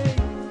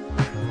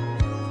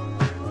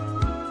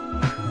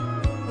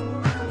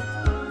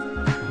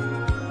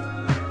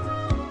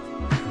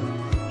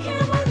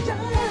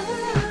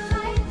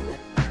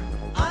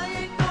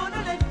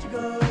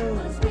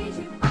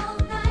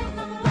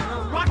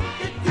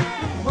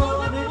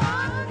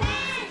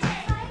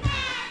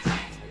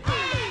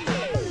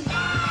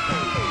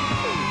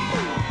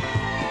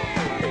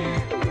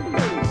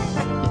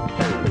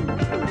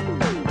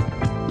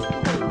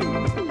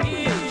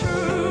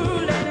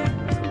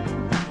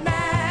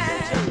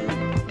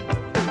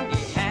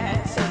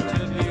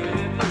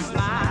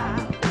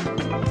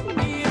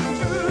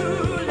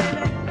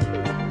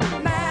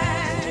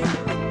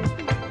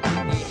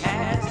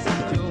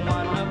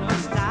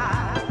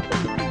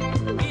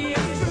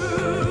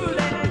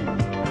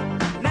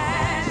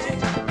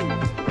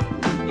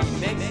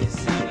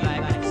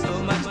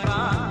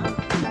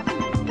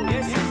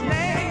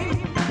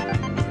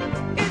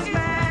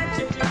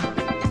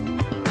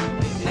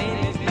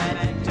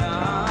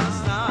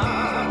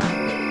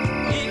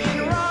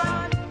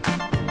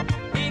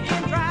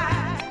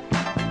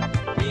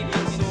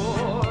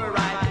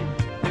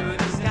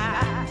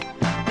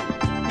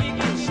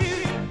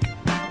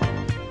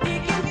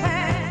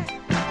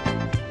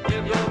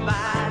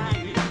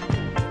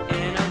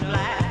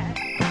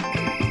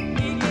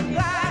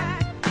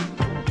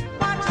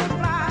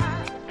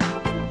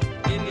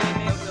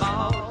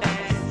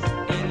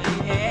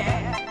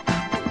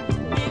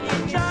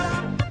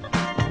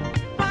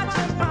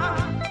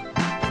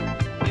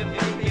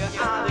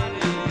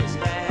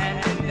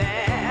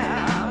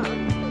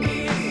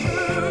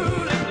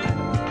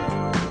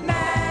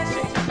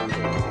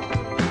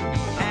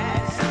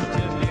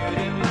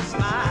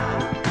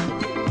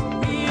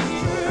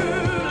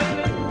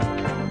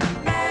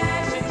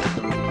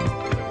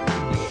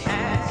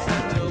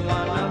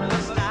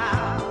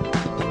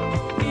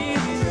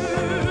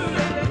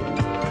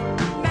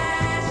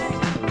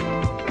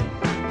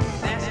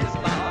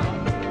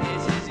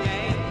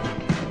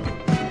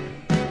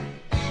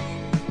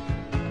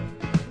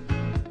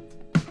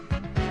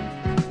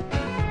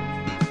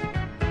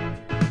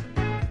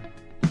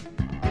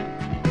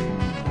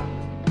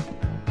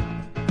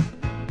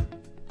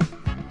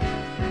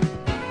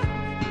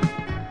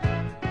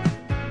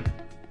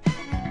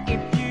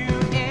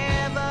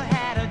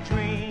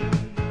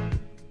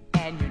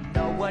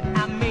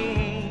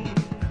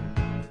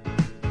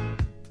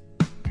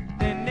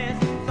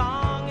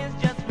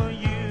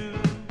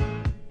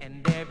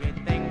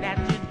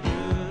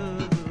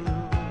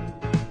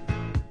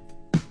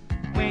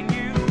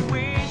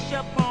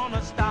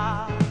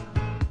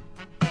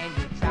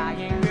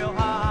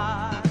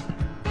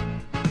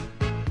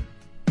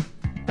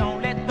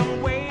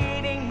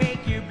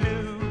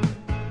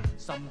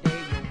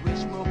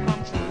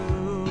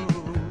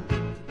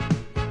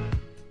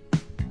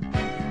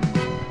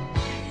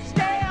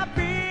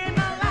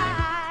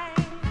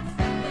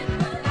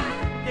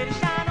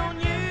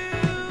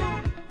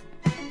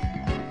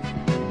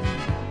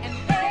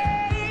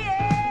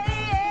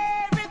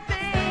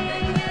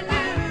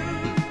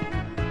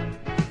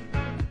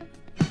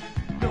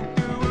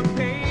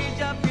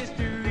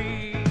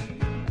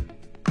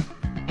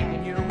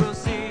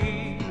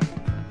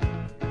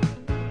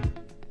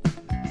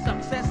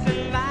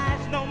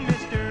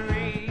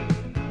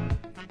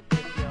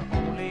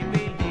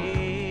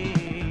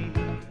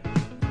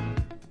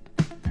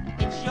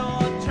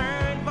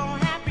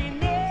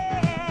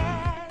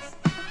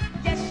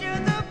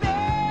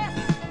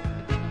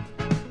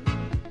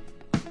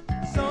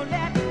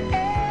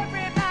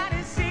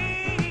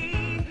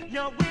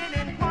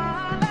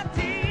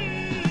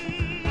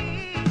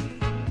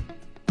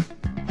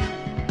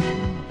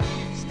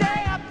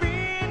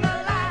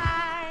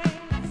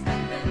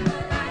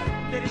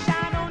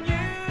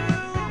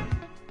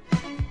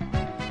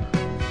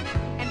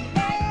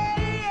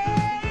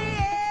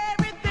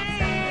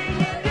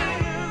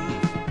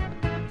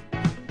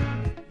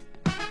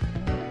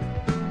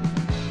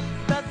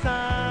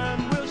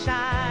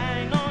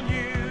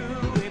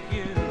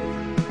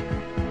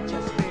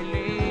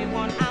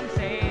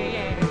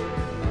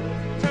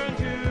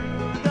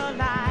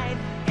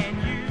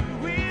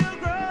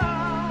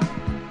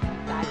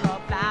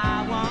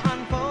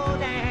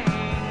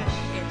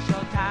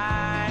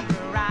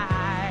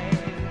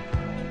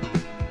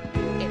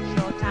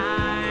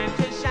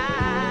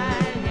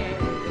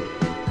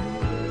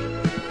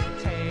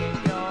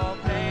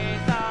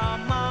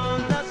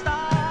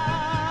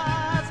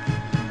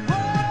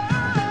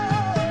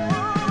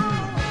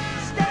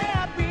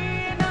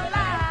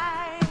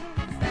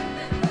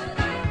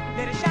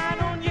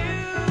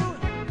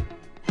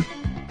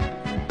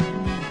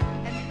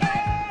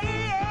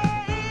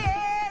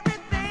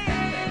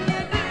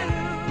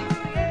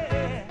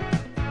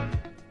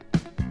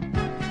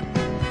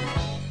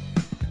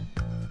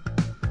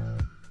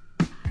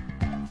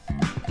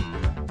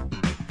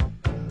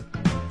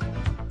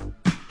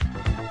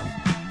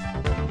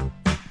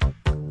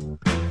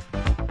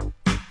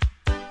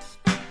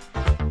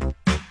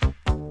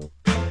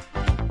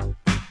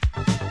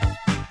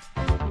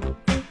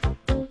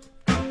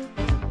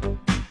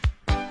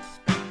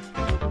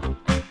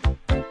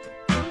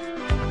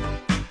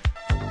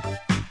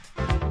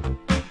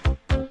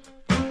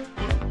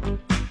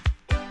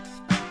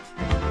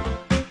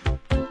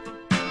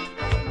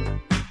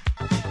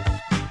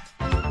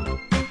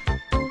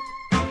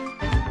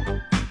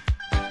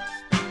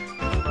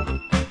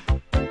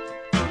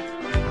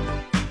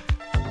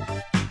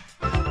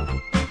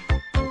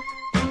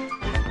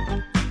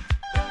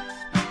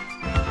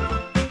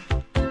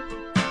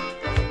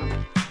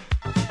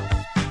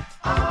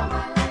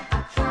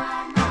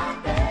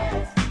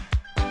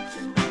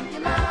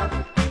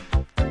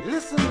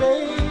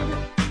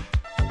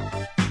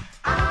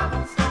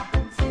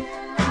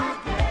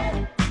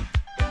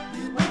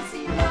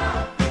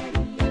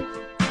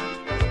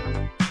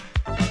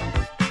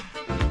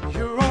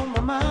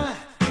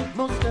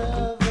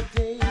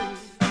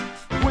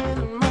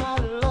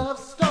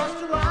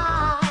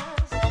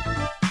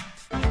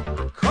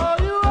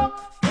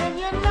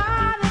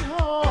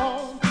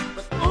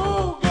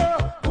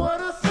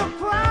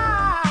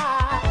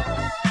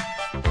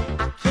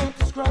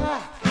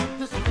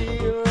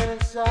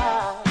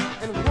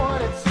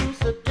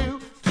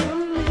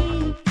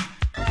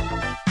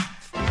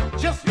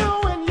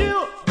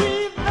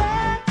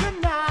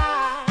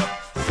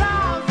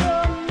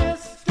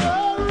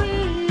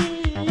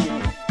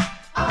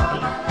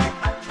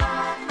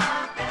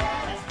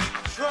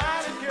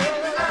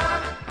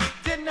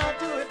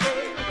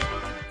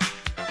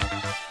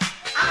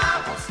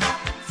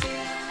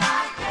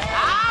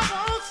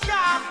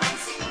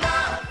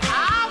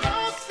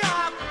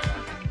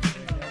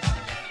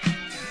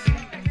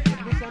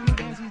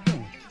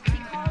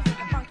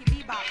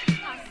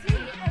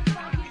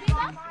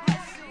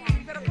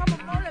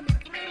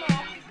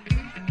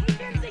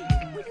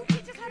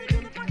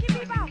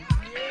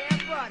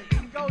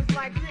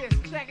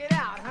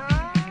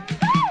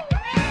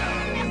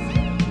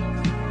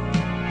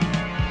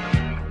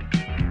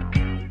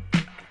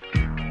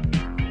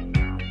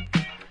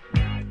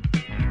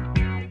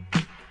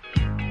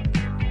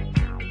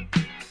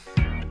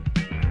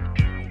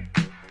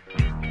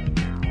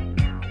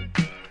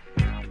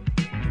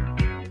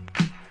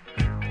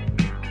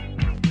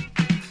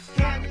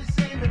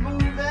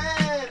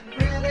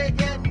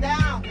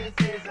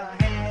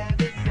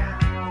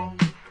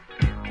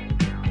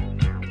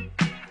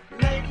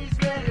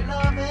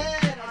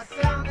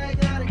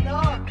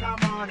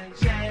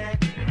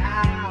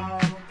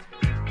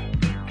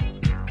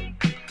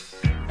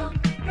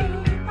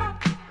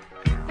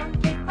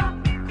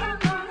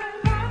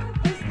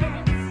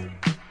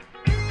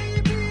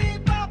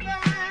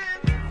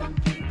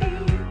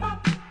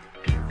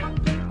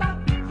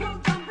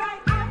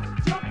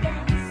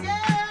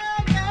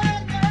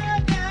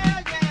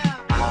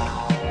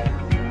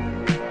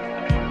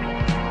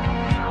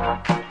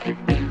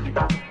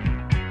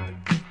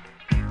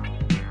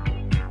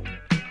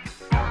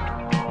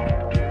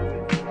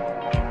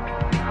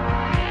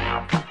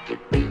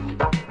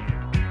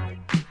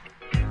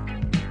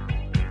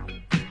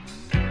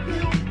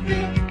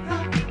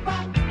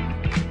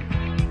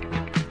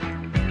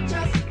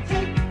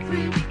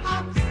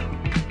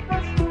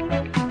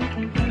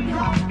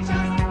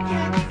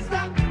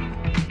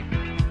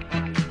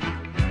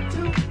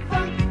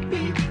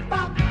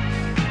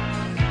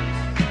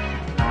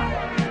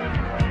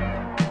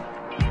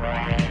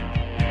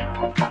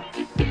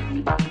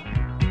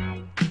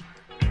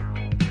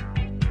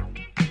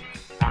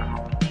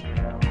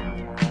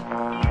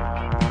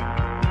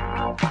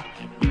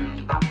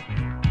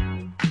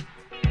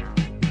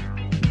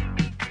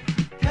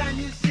When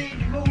you see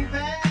me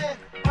moving,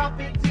 pop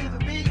into the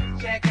beat,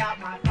 check out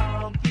my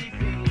funky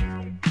feet.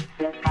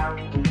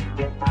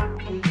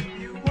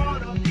 You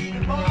wanna be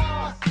the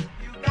boss,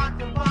 you got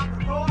to bump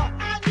and roar,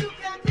 and you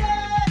can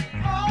get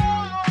it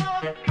all.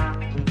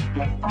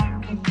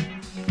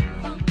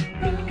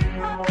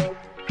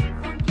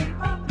 Funky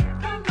pop,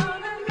 come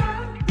on and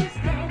love this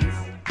dance.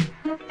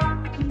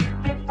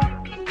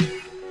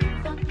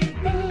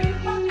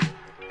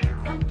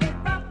 Funky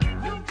pop,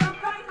 you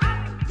jump right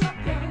out your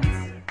pants.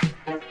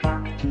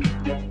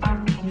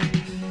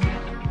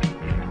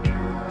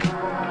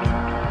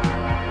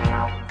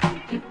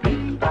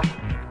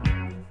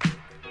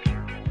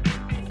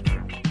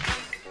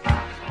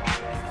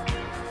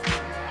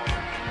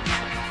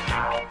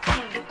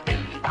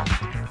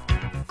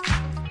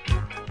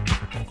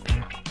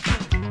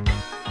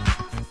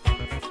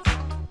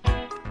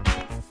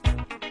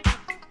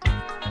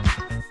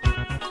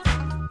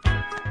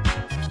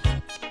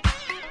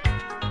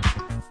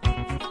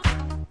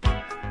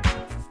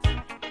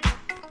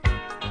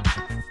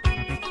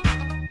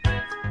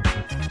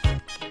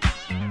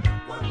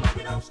 One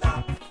monkey don't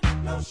stop,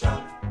 no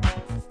show.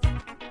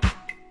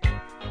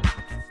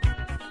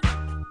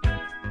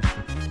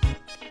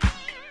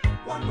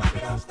 One monkey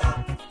don't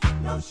stop,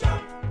 no show.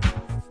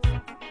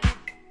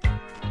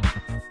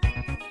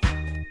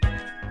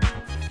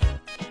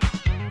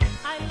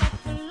 I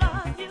love to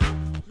love you,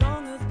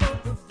 long as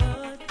both of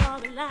us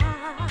are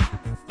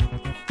alive.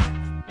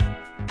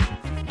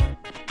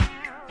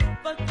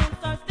 But don't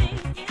start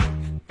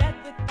thinking that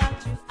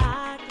without you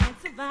I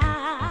can't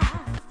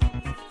survive.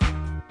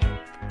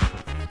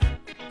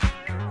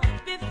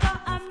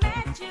 Before I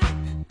met you,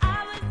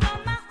 I was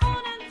on my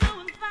own and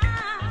doing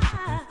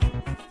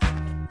fine.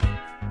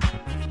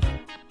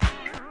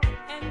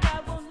 And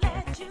I won't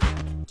let you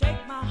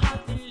take my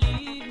heart and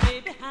leave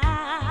me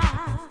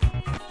behind.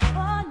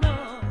 Oh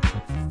no,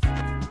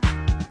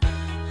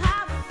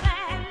 I will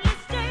gladly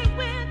stay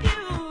with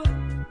you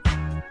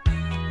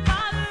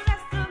for the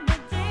rest of my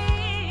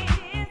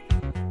days.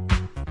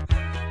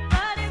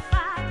 But if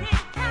I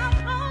can't count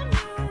on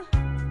you,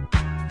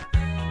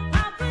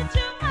 I'll put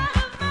you out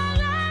of my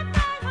life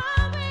right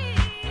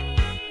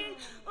away.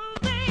 Oh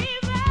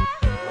baby,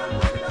 One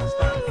monkey don't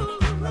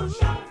stop, no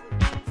show.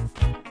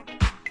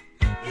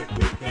 if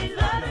you can't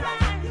love me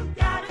right, you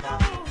gotta go.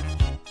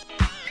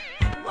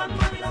 One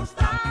monkey don't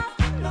stop,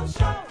 no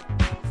show.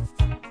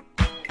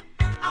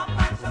 I'll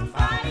find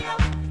somebody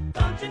else,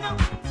 don't you know?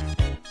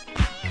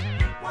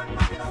 One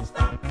monkey don't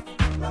stop,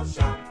 no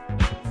show.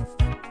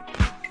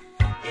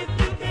 If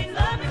you can't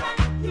love me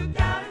right, you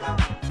gotta go.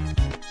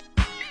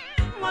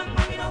 One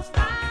monkey don't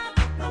stop,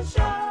 no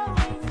show.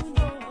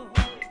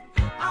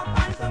 I'll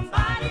find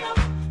somebody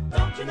else,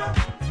 don't you know?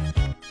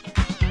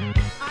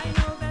 I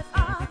know that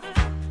others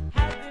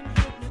have been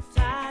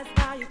hypnotized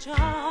by your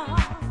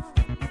charm.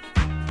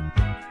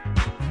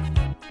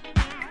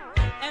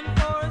 And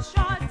for a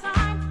short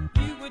time,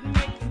 you would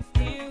make them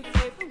feel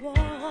safe and warm.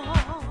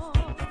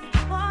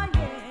 Oh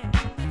yeah.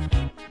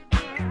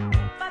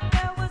 But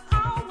there was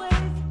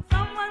always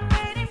someone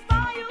waiting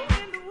for you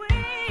in the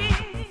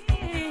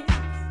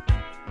wings.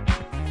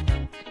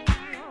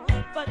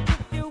 But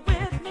if you're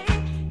with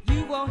me,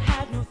 you won't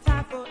have no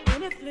time for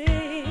any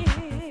flings.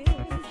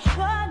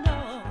 Oh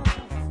no.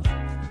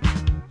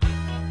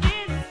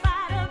 In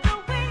spite of the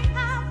way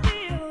I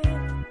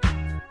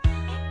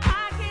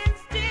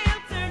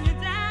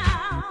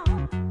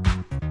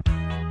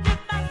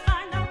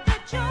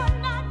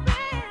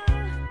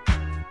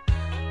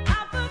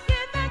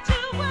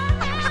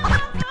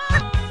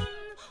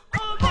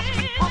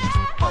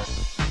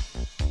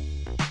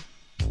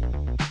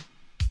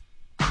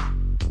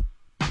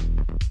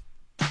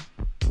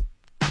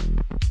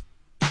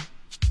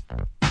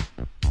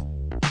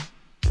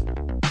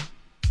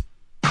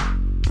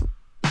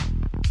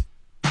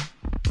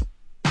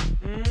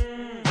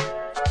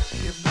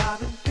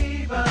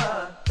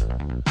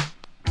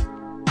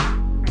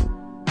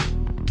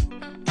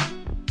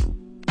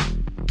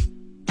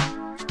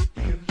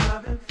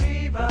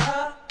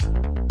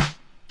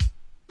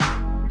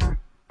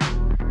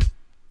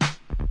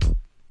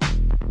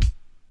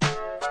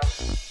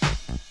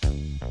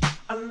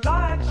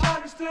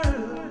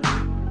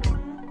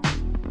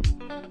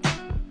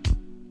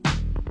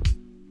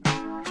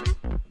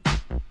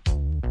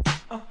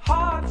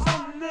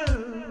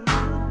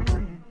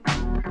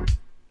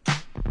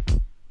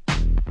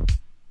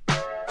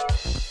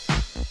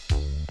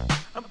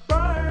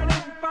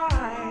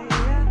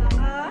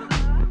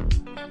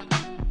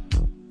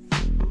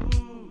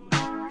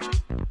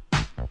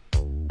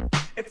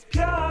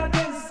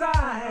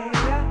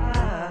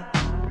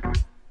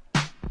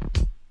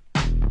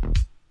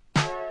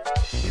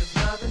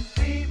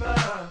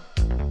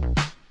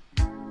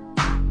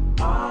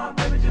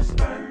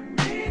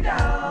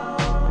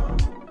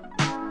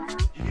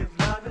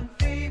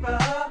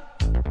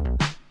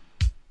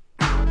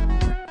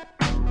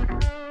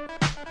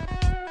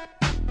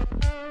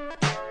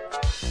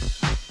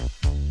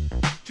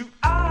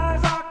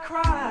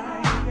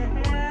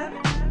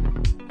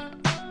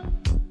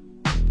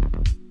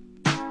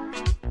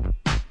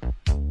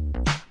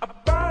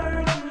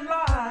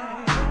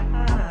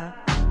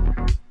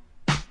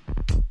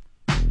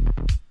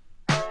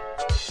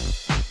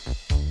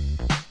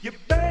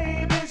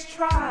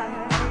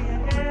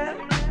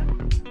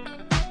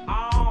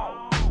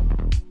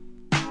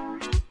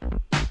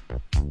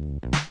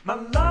My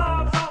love's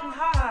on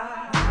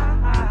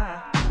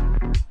high.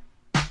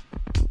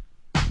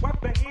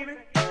 What, baby?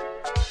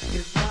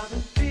 It's love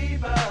and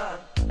fever.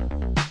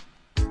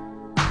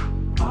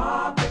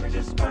 Oh, baby,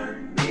 just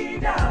burn me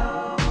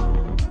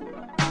down.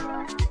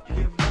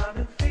 Give love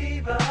and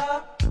fever.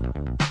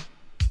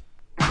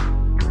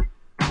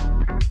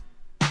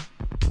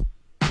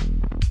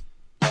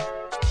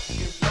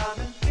 Give love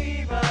and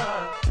fever.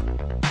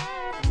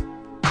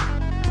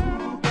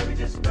 Ooh, baby,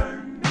 just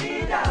burn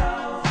me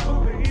down.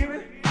 Oh, baby.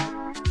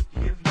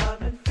 Give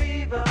love and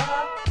fever.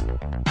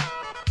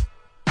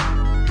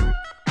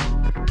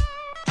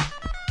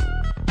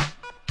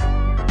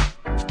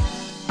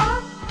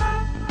 I'm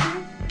happy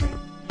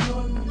with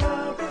your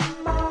love and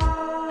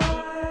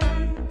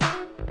mine,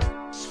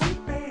 sweet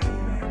baby.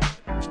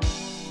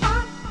 I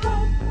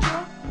want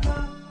your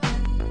love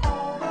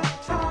all the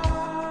time.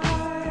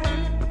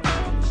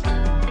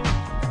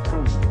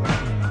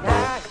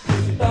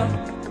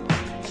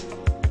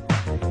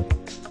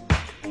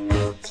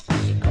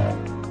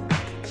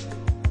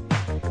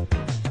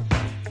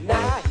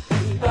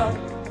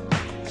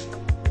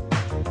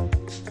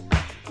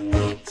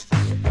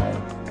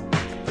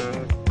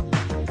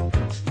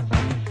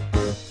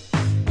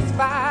 It's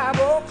 5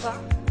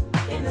 o'clock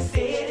in the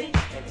city,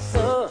 and the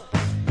sun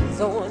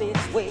is on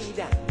its way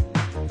down.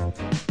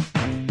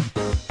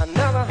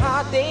 Another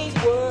hard day's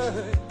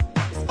work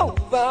is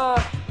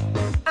over.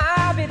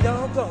 I'll be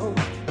doggone.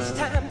 It's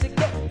time to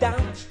get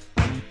down.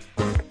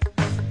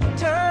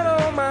 Turn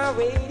on my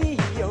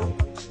radio,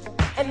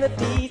 and the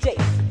DJ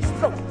is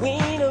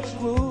throwing a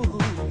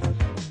groove.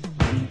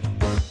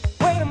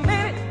 Wait a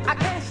minute, I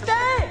can't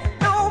stand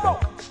no more.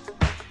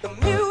 The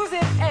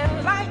music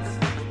and lights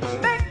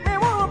make me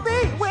wanna be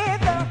with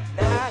the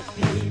night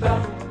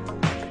people,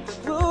 the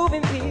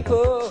grooving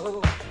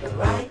people, the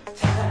right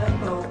time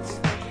folks.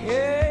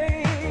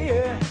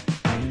 Yeah,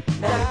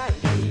 night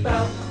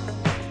people.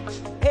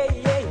 Hey,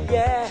 yeah,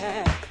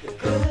 yeah, the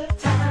good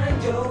time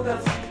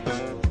jokers.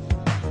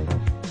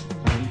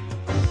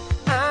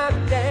 I'm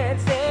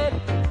dancing,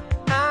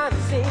 I'm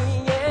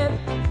singing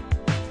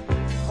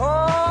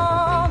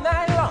all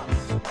night long.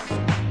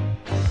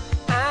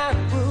 I'm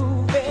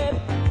grooving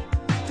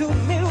to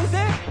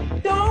music,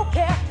 don't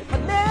care if I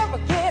never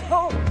get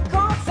home,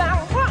 'cause I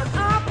run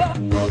up the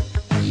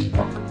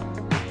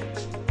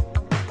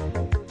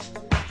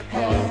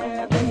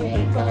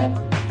having fun,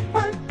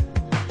 fun,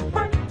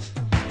 fun.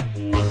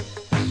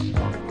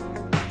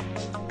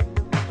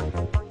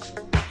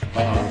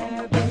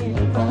 Having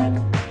fun,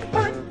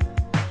 fun,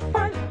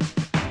 fun.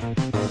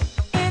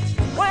 It's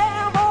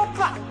 12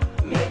 o'clock,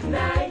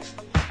 midnight,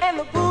 and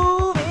the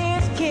groove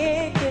is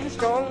kicking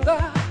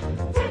stronger.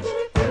 Taking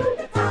it to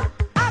the top.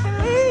 I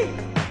believe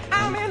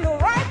I'm in the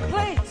right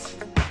place,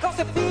 'cause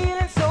the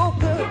feeling's so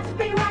good. Got to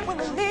be right when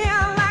the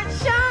neon lights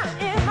shine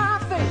in my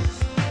face.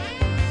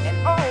 And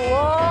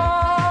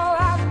all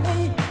I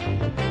need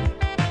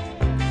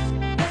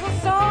is a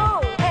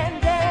song and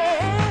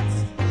dance.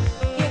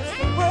 It's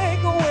the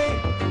breakaway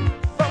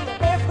from the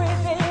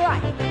everyday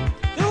life.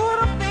 Do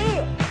the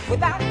feel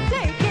without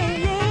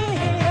taking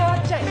a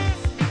chance.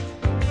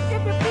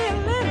 If you're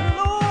feeling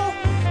low,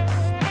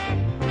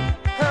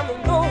 come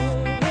and go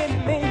with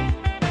me.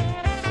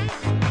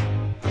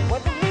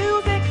 When the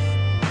music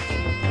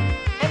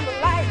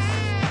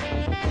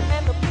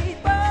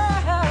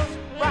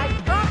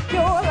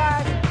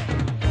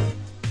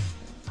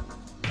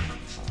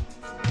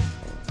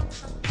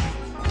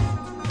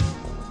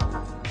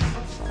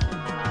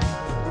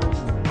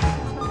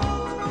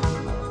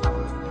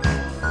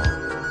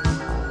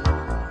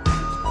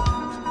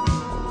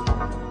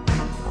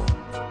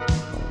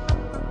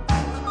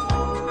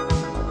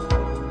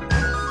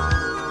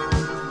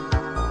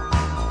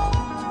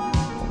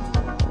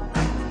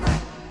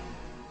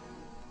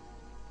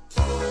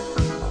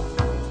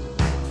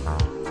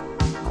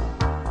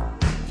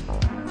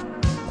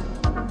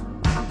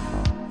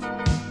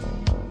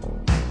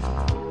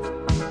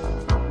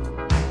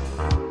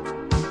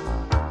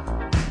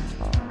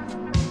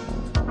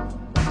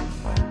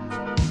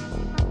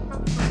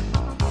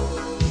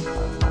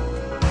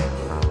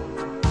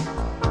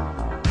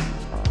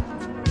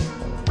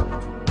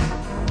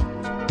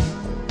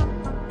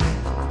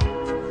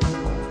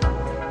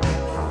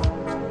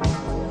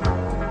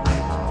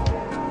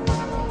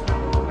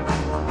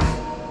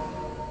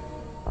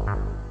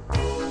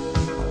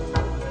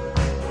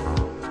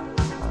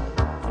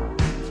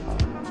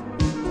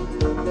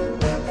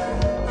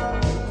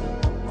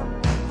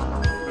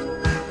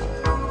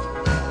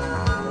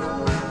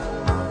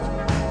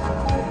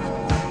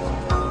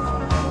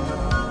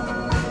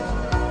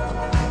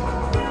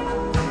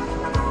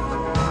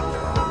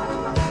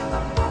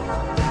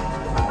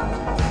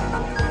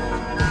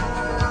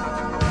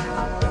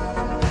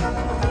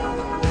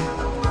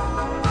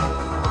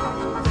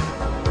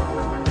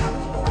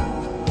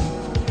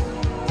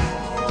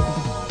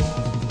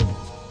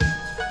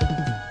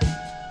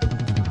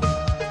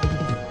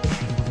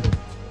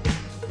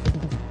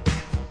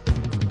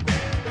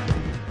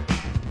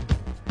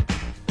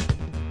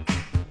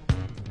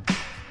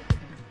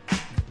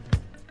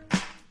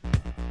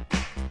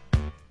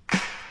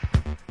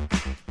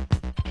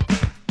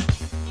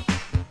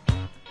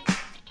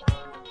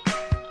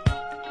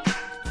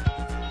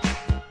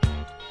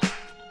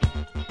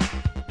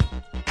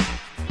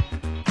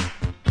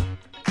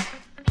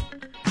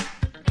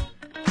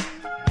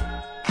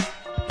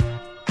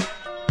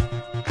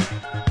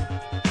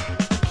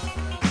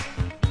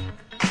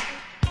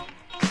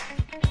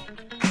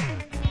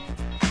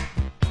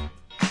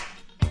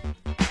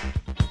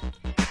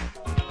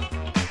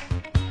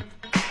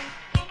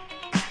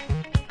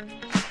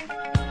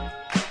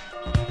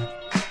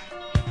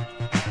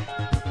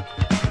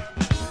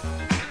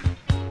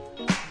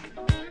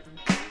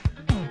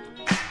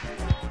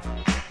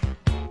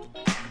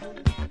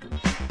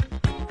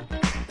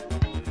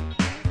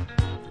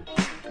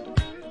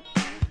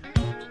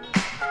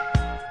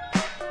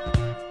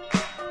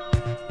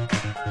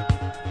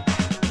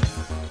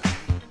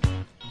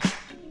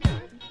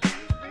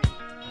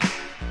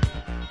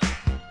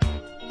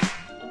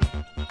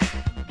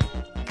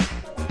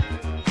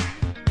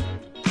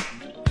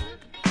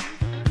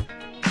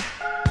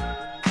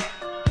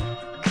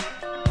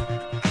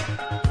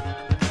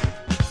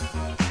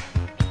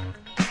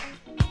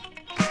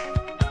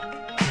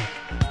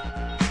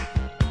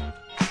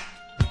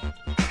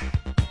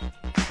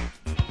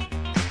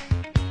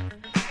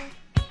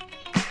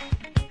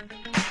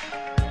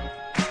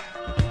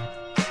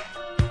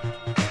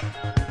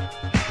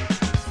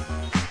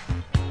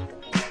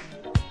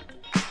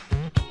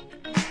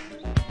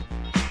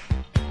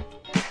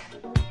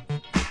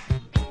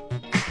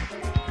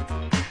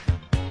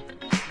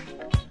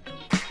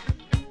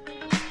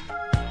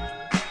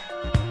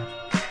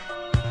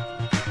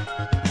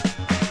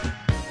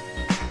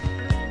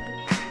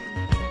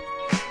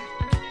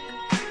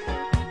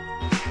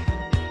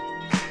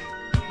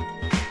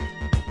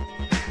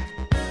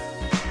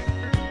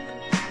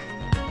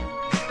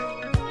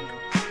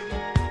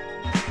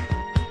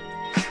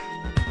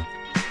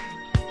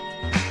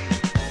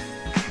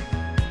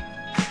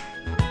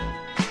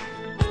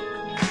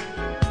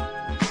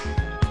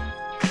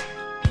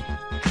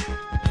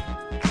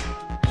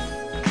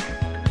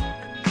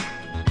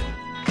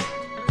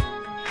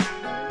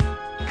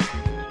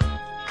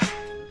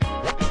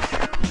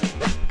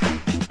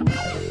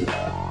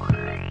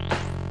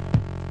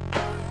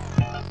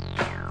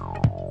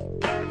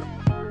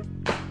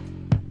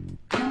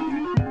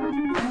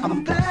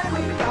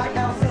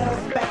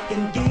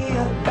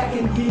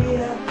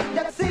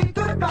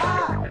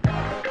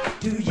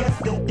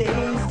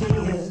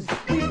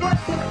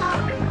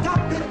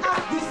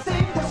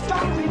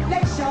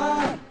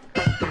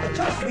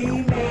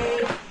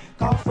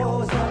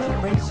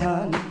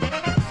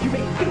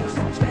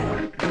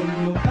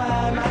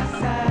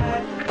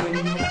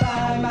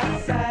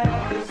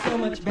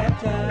much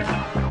better.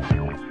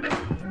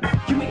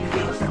 You make me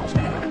feel so much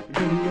better.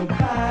 When you're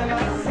by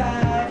my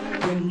side,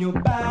 when you're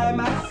by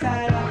my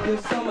side, I feel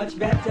so much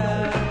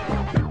better.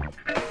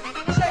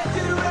 Shake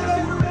to the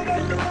rhythm,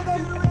 rhythm,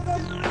 rhythm,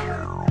 rhythm.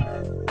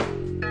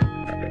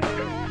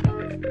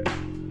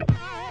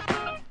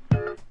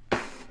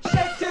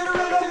 Shake to the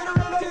rhythm,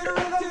 to the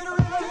rhythm, to the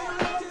rhythm,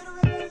 to the rhythm, to the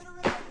rhythm.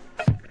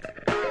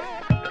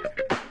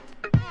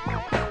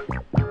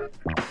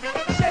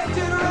 Shake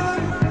to the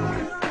rhythm.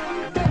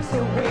 Dance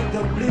away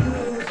the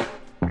blues.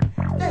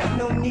 There's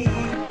no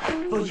need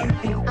for you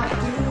and I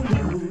to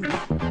lose.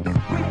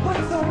 We put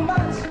so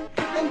much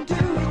into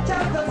each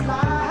other's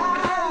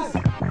lives.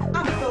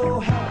 I'm so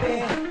happy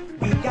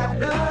we got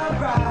love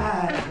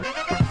right.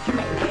 You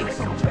make me feel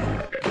so much better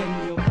when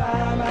you're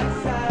by my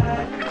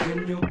side. When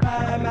you're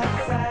by my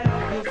side, I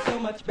feel so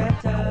much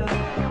better.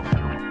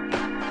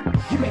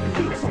 You make me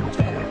feel so much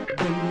better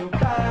when you're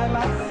by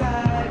my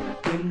side.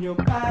 When you're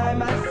by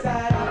my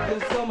side, I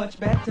feel so much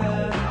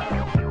better.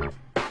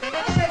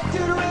 Shake to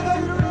the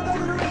rhythm,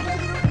 rhythm, rhythm.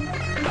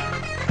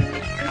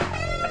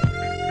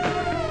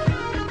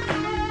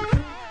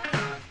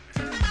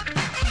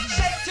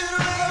 Shake to the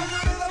rhythm,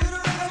 rhythm,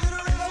 rhythm,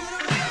 rhythm.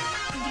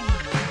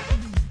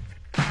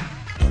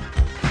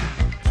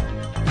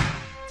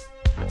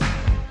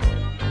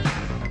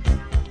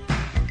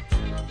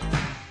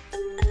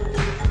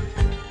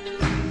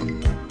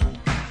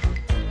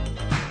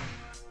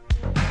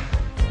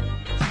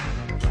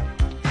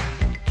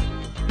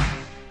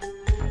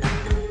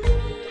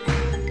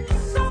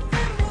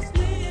 Something was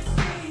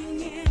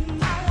missing in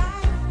my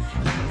life,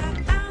 and I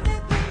found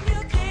it when you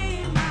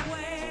came my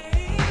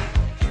way.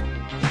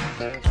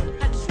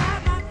 I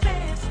tried my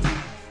best to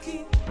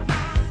keep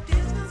my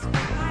distance,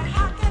 but my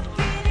heart kept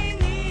getting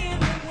in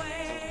the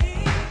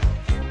way.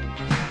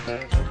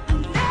 I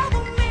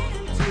never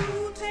meant to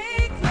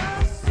take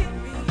love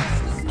serious,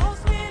 'cause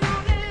most men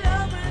only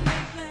love when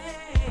they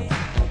play.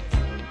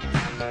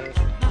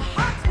 My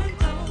heart's been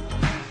cold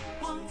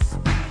once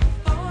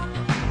before,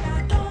 and I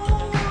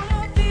don't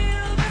wanna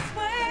feel this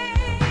way.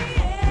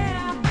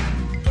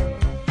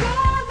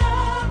 Your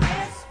love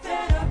is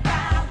better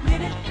by the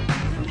minute.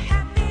 I'm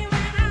happy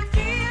when I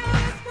feel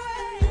this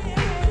way.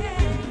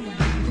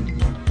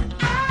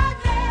 I've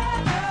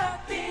never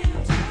been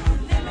to the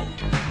limit.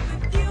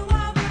 With you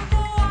I will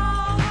go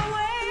all the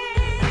way.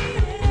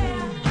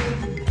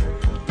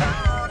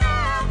 Don't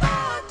ever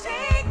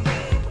take me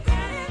for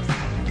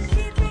granted.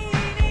 Treat me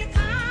any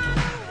kind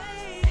of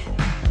way.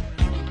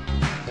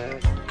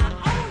 I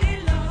only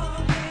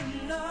love when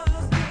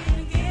love's been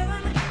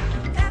given.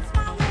 That's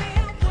my way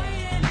of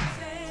playing it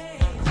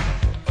safe.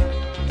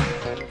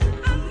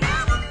 I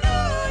never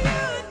knew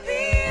you'd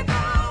be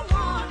the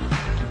one.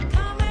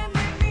 Come and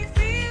make me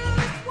feel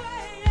this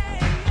way.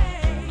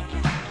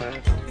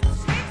 It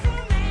takes a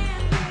man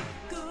with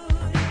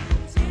good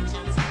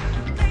intentions to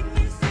make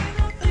me say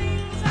the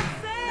things I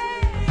say.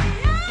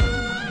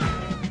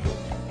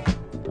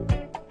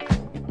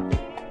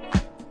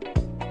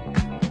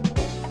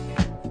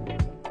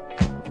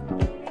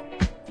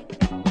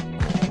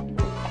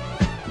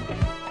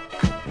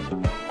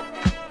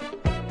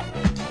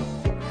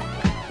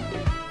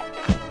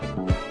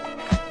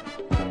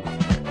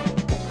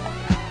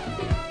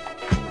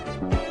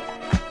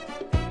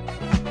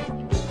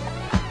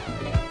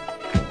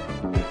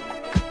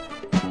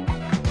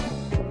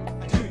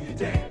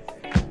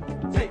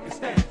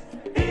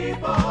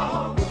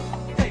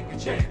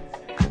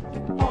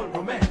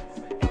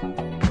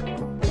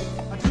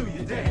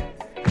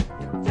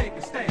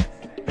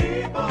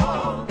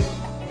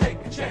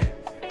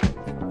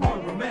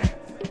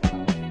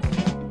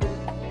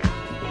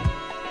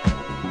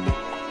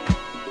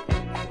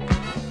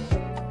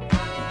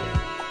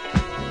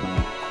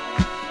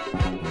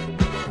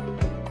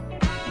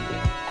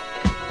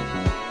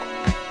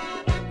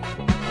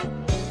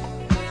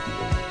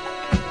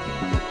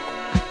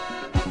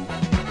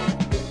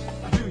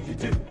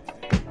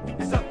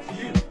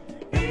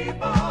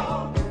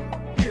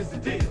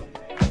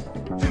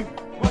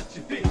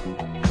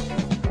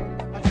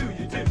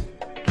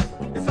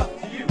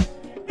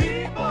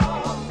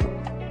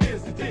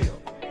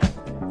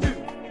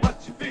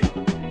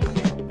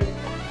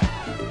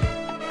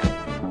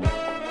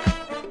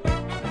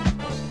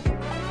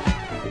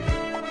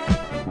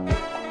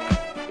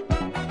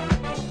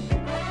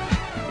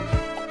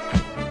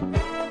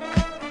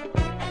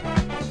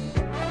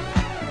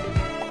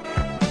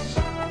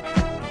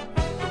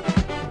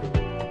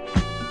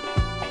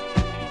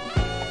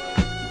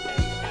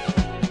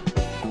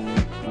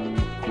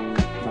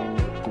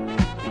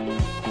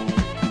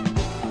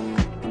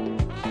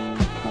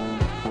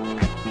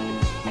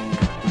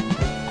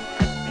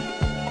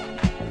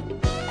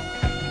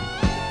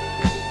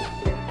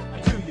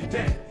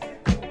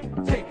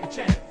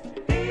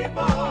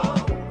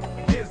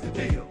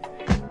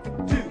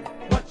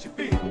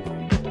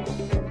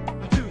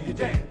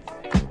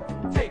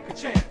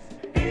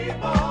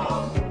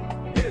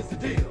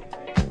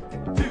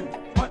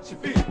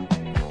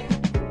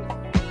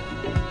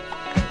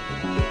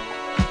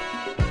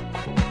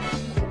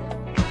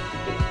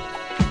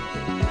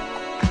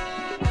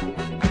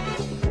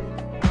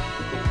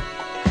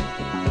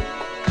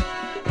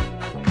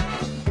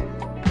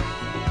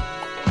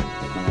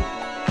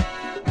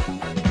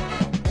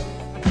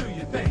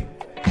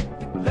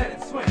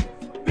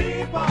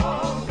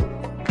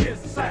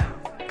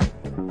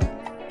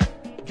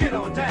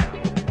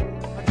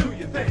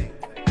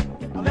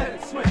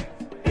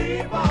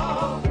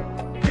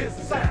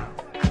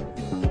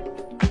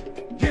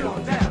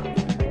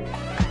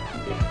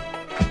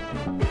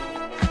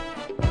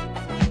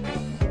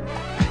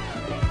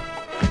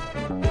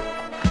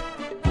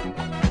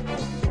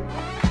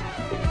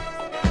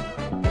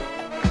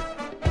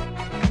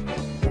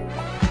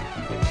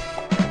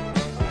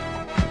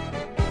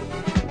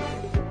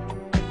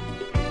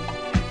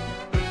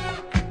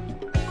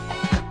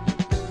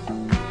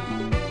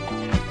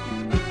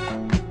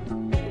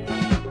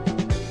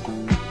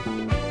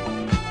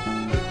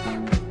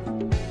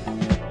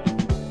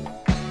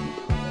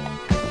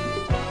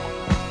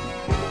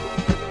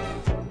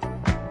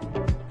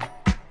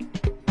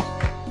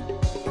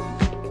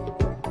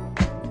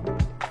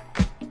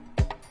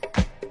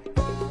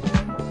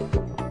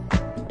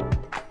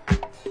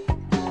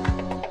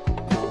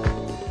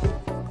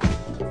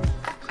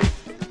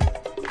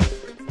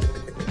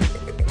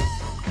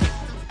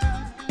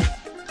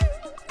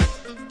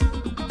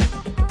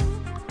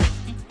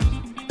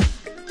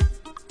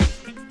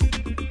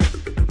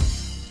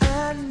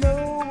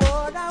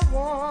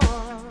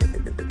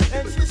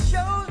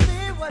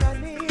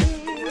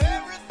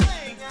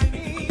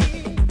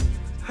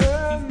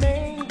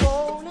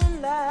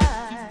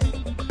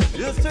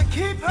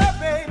 keep her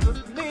baby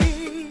with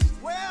me.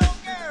 Well,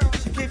 girl,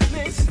 she keeps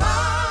me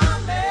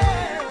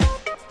smiling.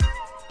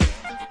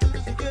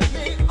 She gives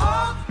me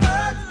all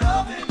her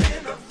loving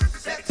in a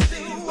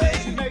sexy way.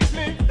 She makes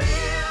me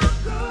feel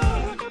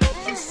good.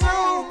 She's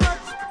so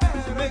much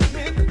better. She makes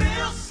me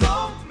feel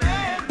so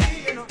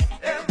manly in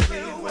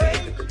every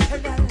way.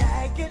 And I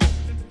like it.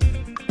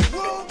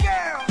 Woo,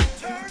 girl,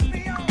 turn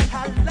me on.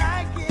 I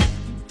like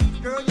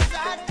it. Girl, yes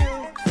I do.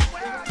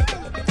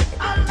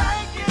 I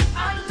like it,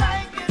 I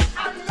like it,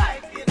 I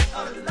like it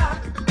a lot.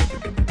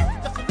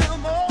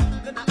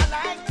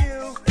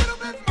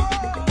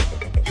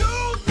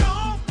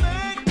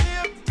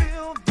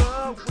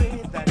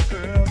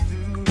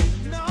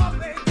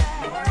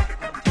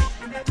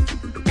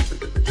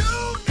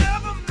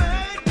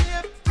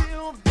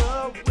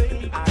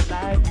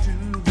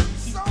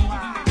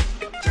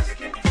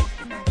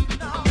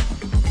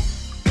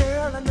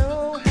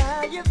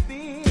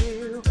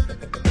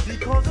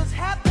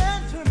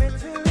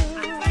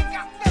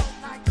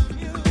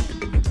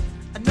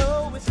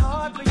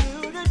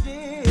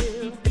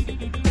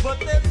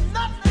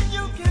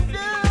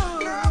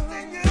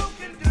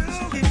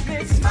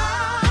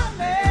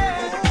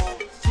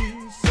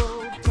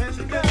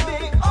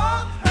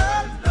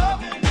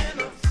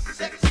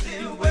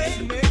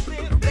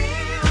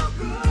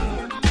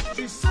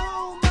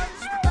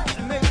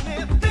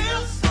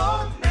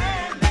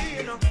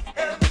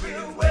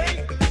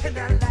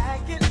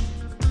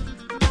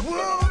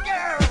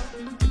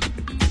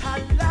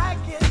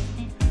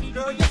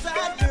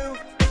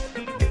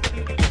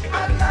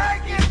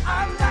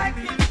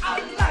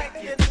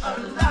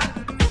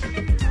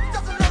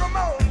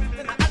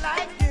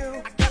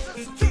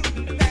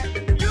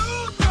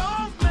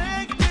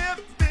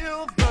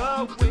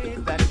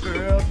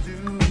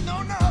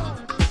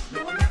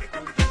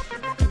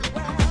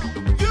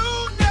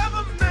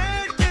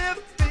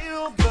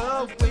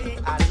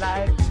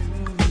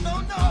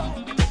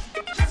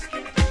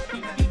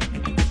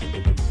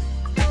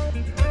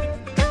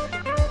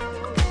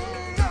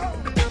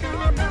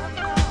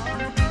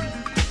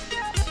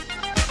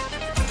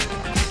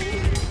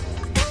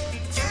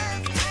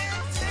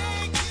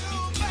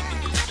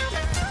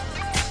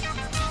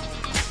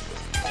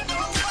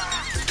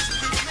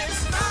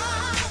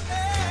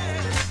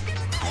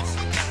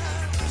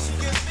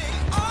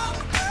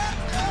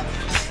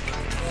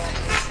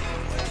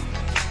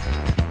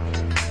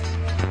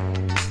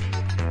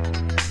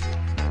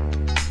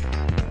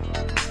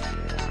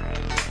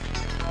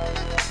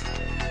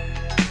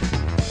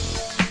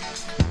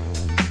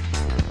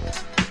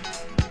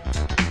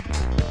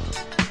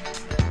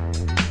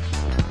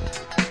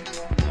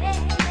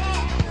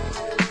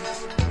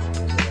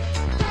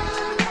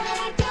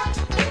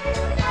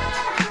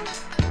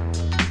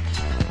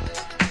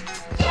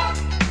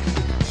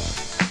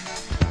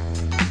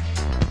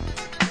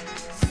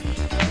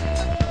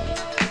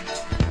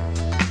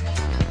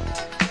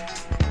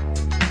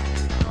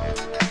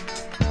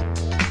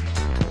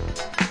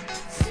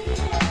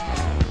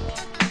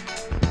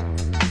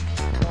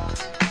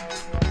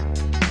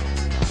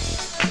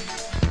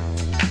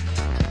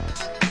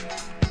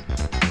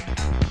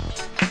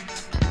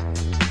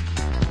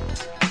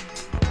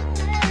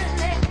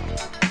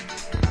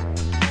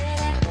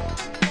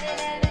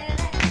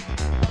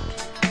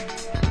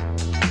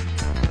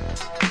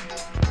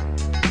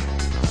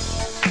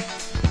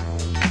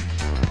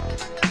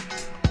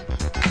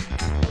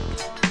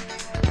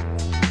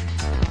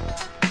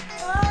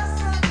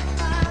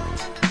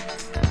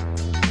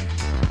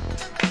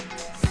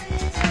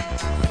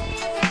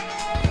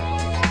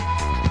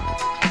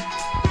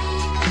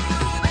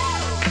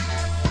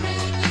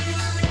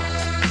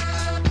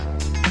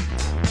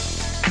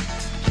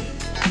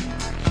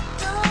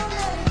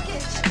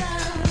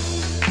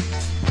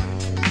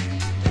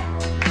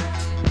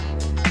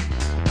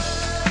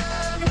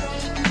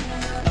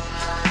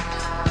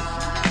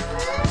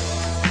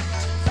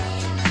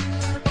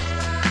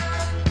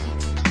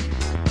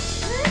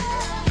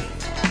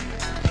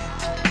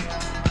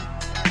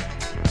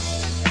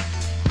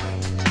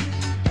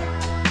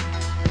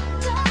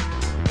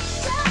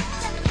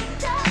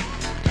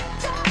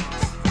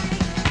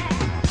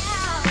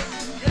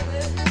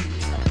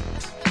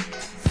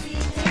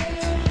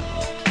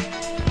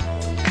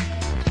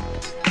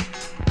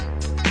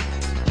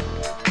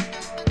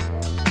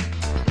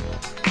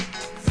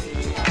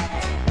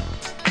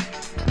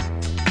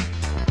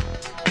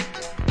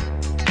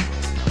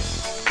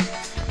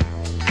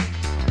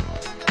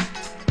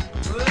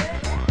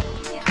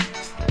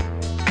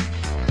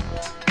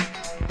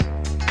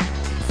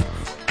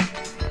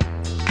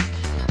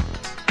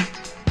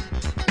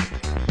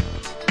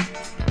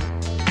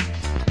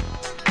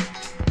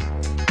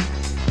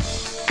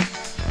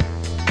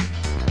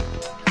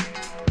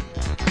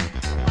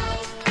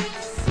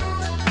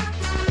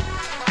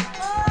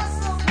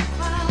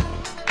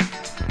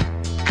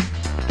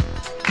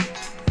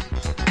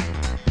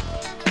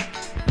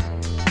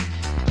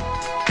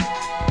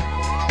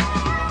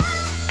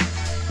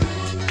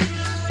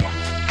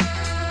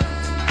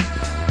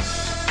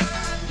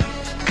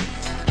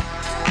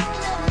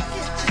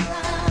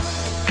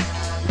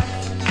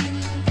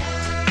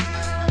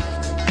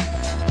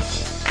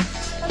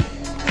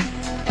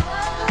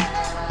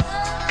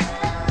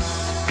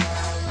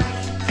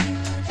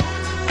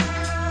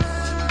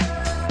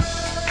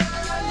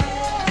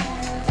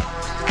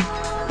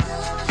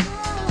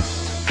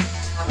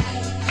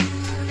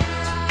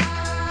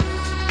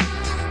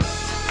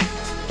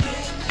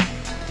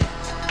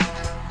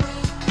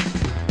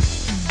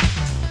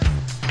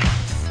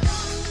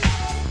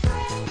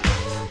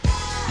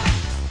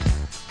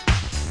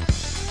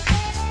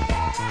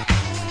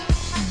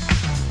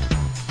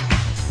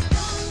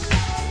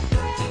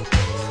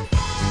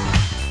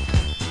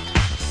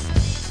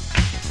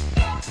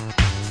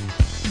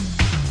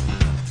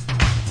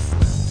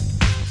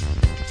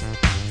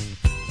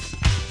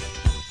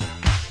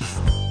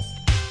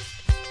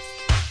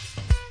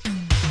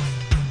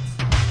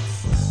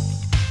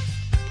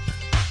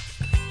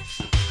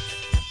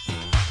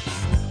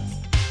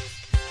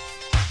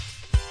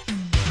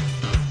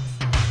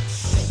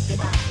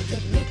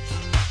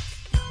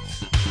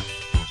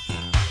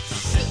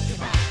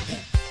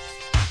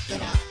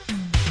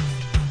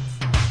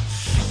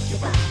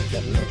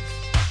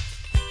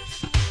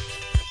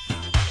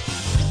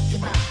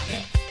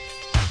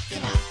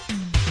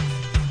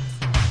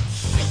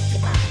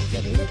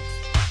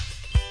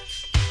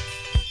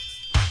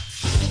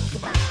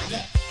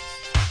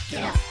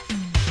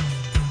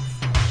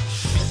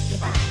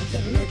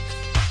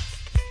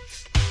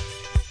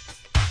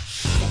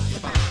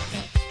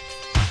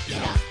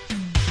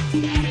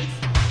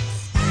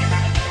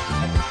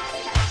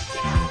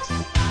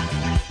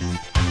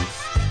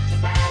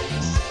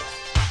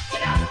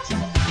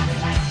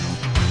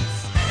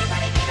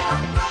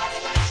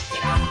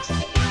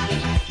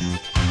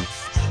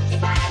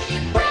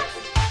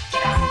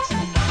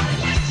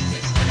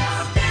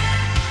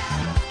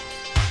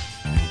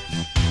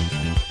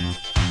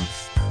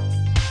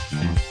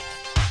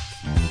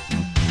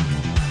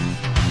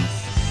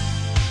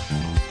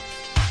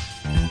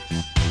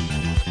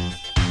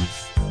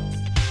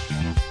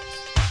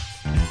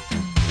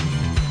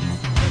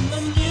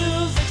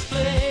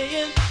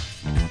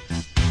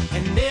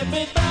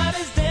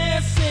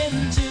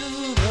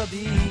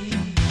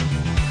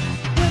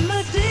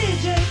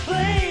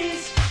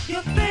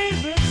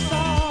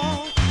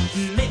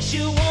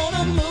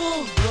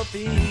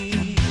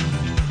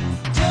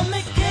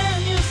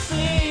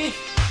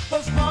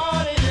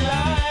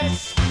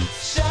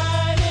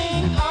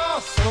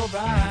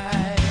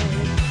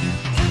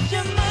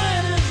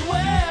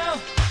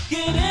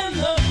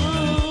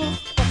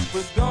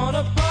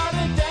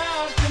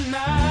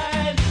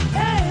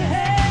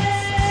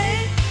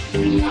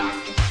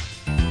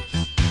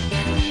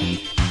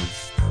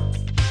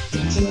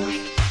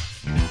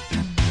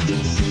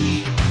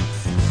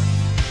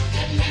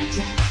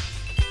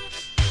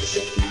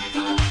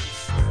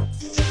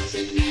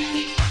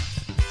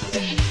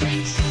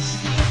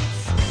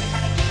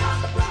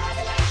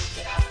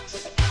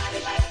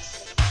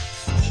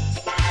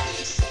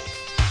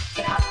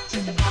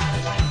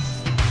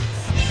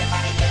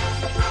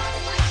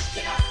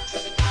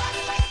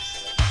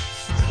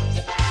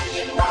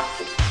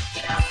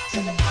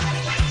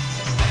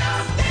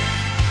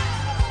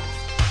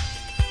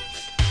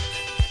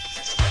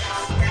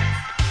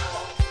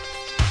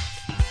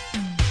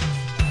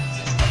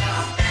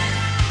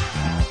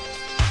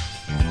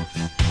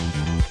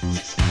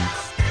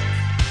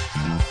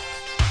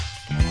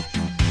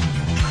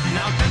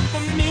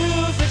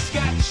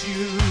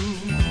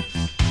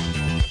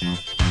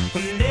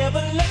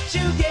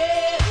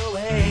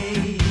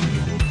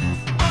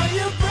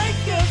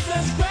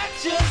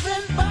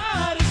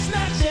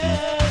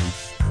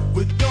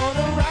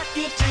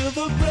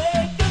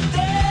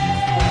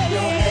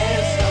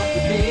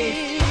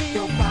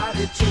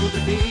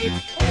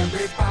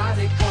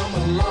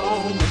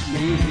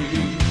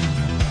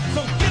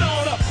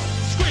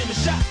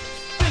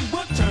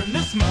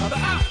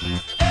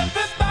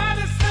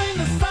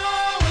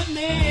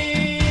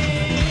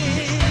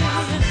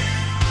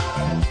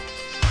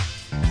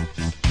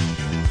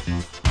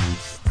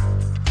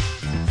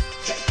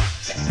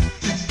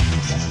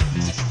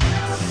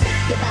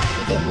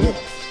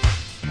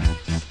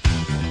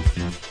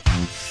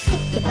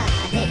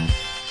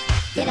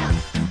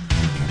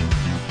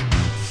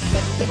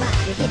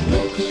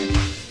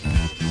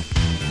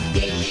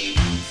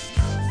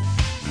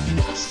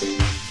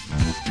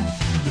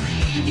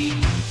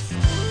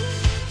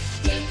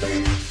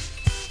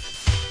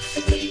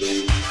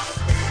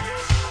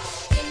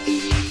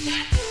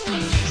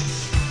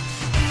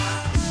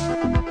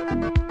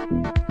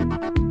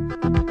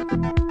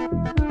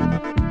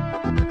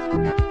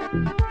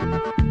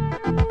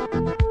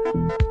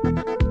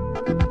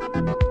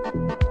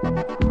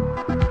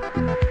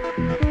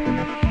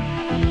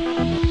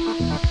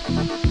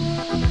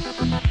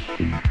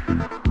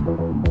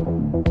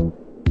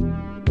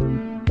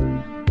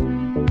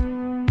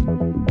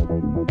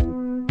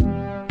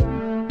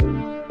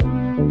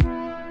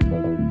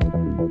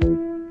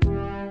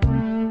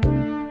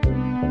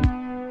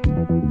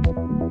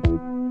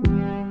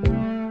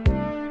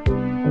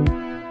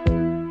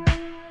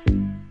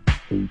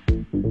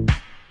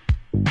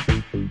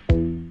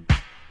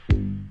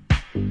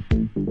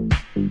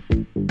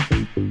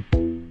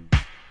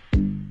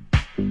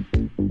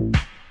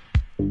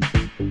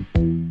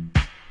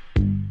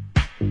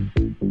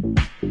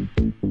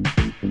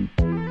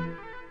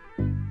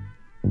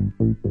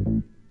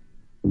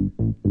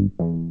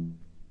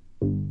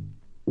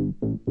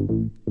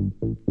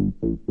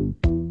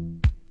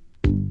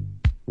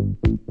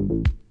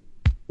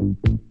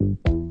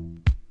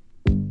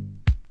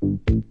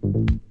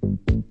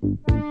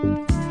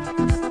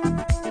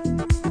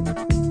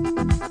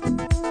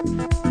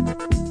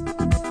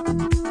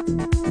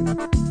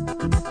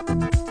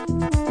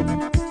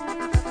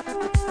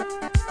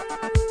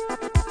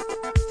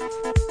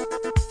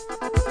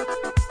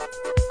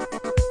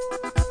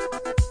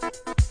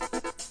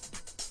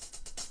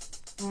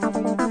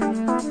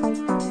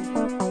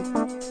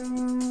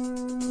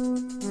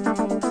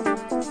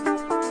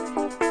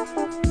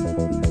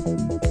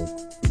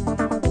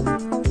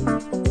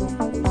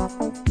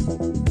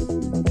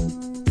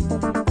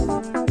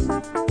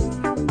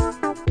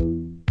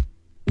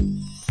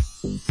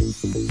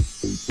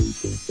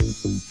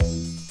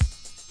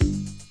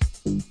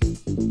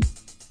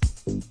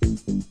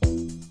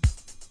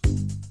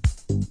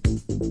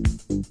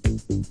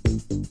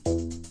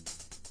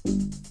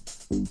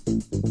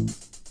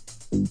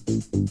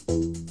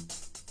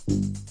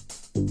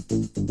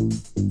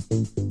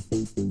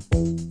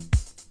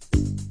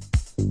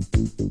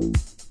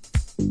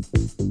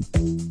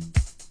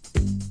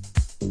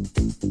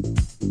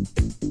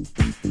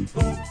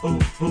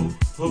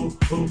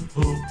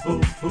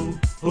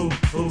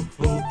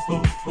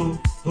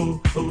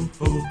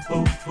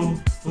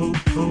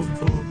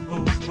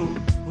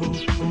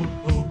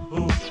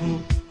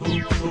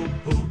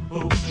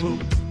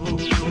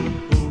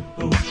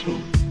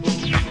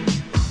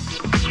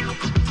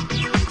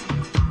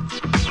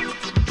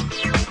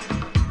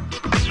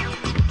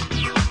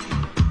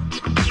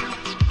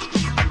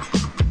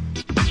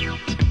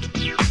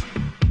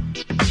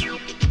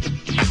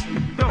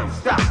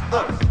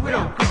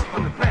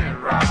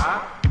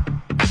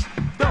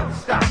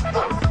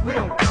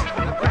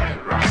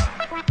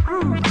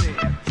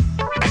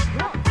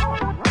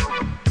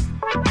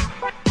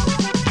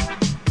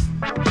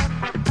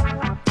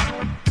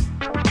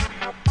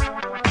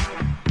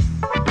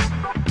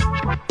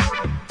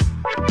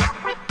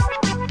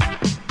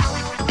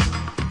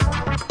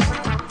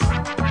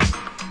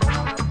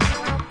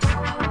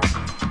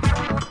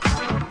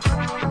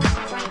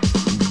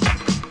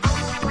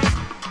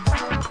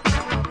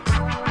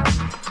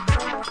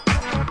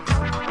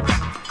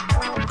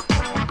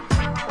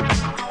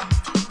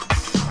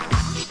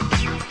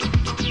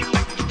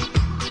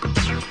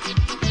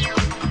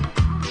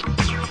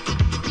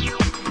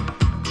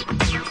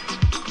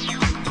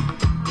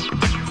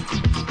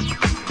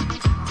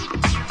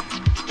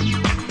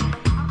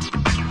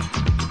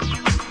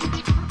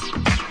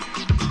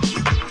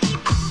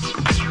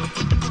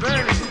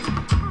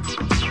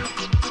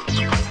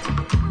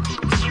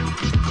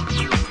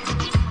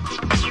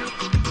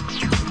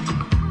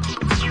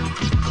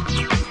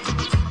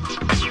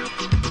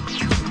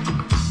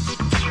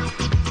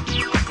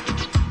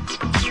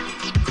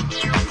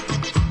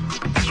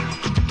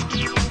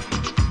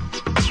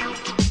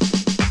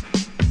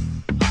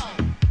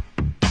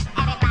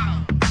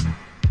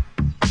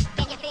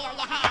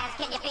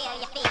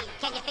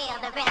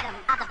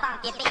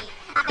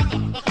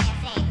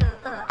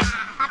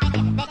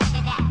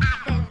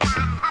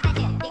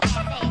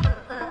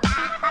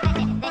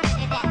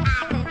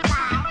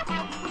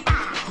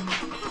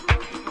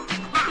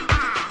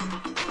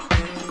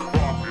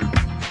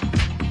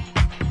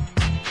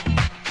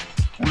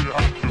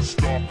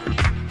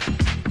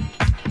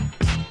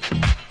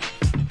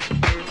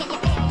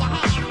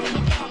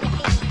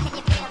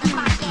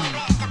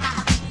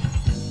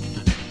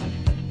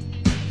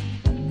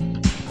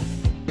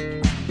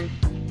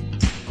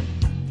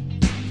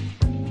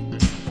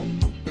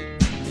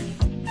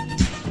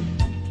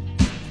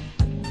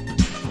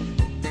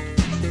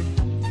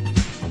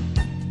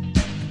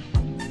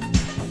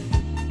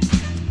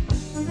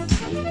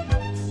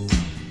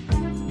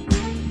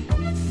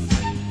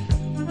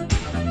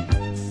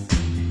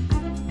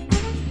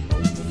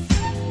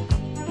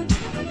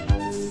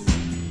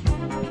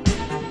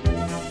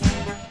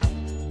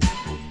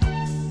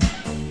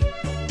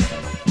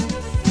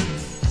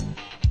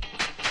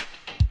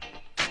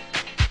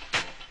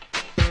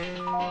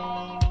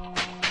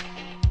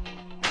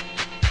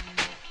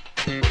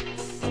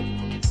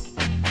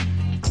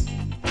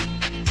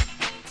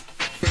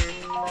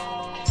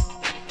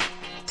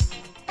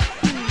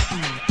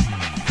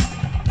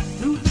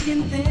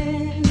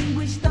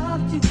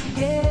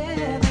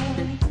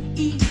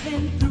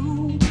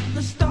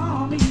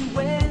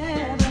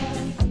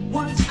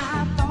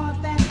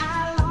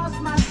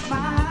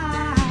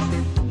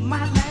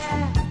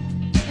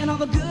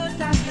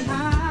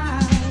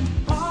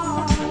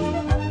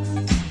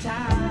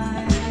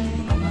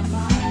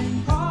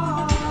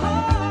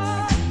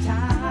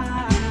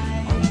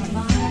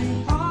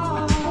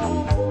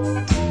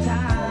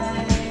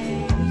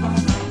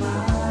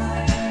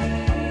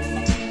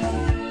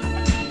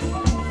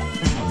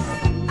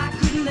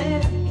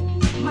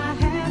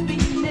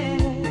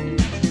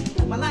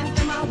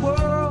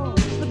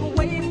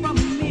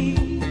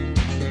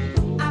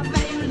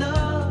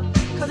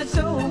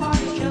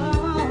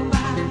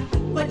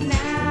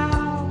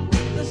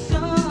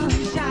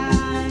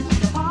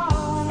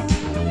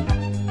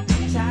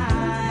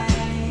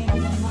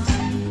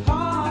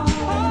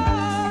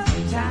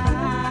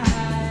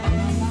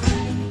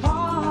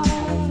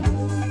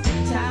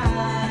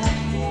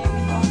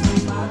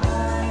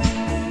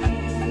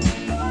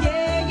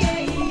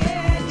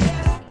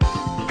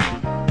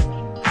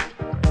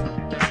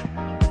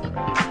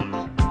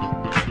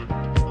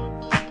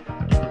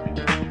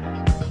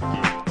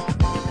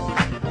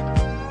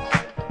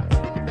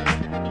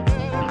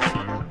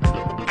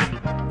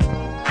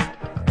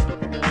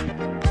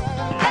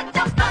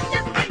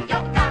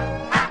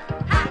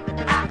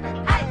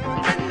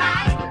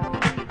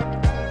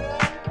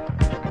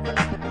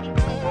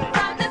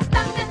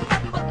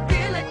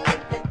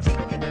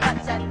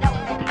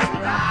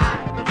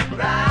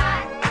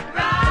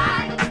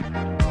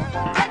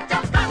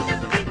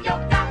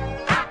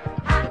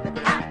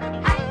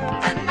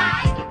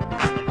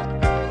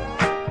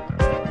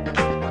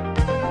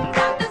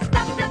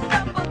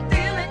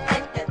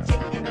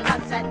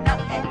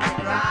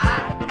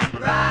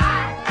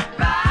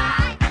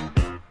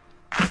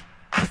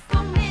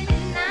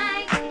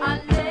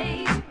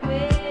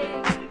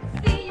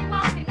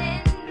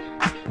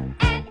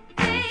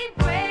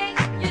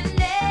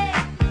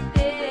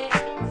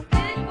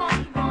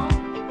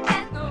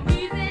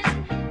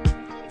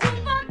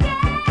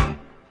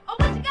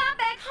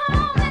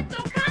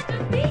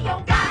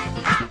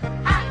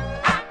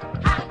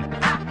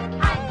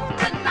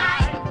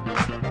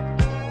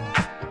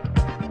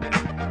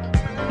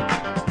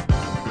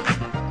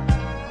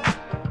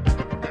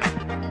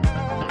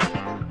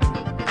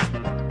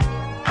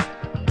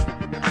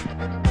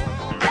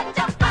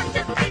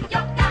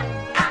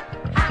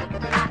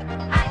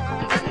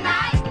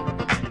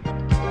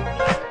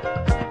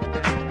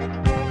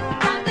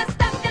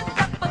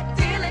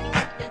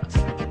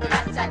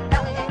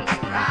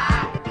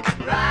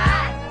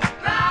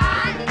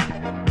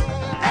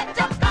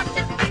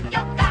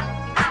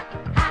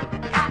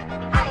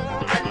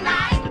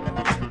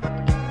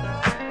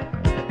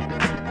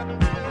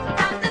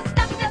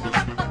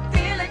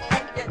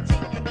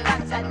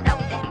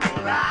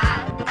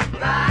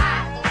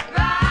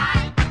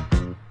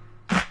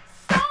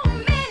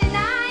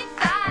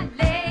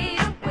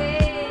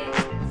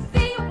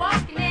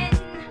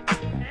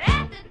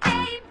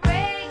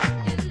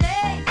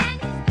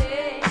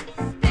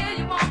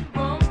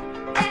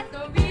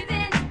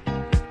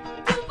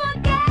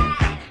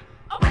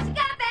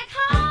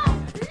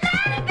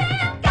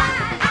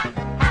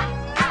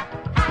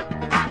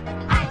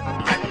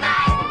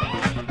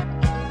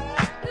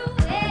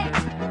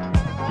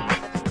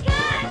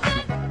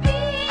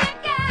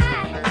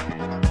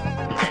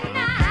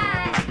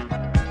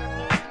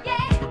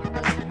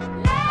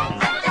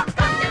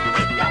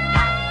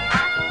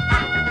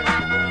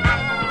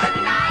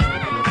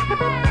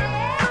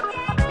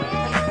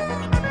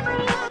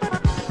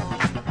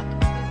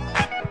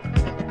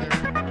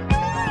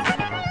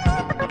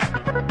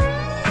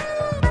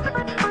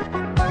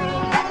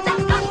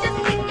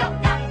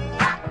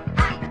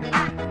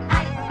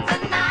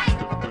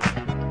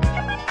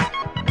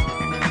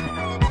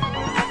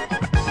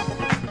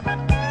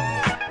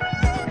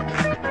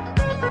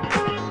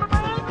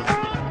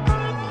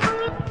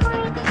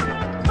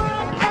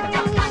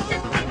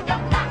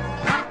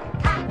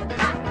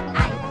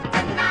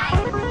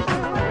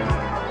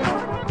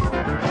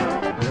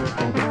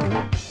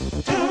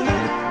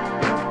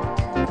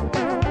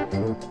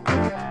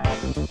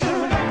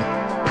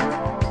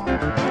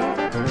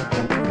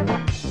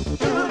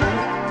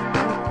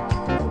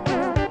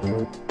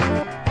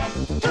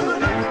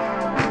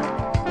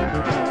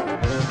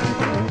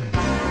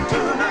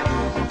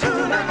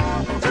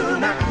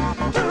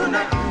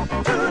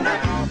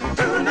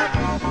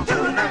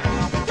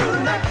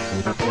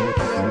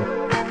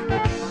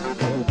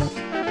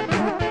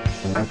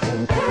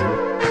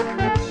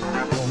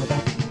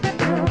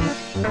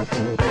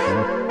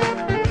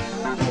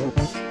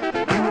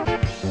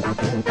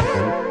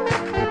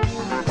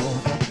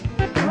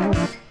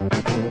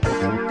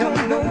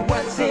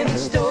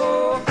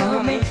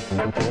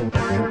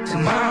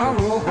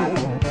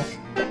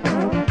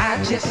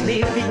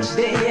 live each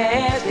day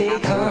as they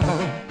come,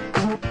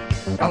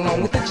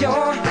 along with the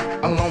joy,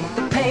 along with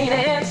the pain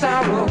and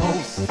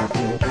sorrows.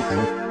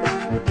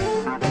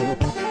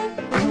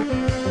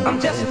 I'm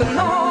just a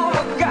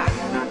normal guy.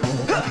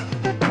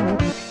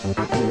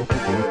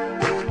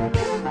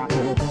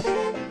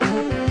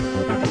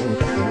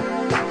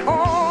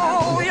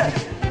 Oh yeah,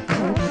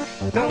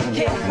 don't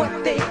care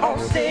what they all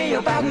say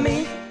about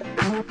me.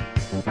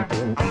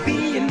 I'm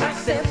being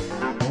myself.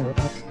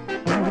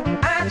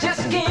 I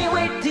just can't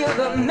wait till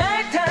the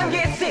nighttime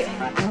gets here.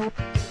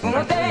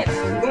 Gonna dance,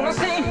 gonna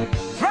sing,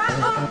 dry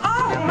up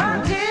all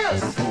my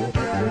tears.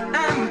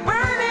 I'm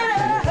burning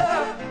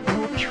up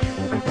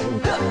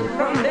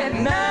from that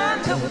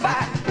 9 to 5.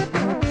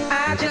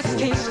 I just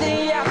can't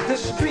stay out the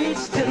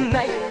streets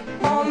tonight.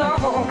 Oh no,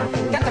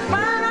 got to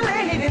find a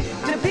lady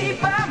to be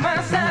by my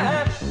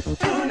side.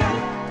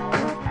 Tonight,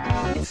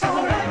 it's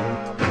alright.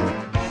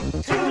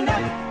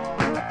 Tonight,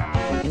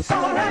 it's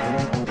alright.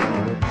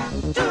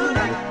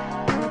 Tonight,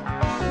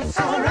 it's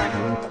alright.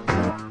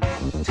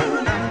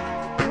 Tonight,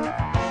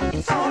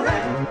 it's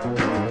alright.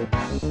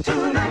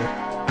 Tonight,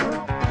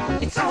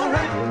 it's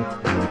alright.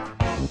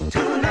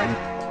 Tonight,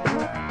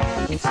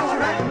 it's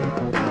alright.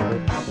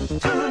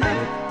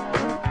 Tonight,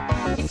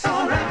 it's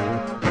alright.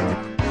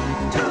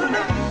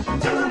 Tonight,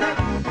 tonight,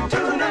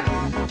 tonight,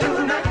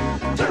 tonight,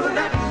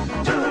 tonight,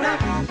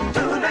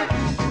 tonight,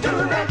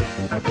 tonight,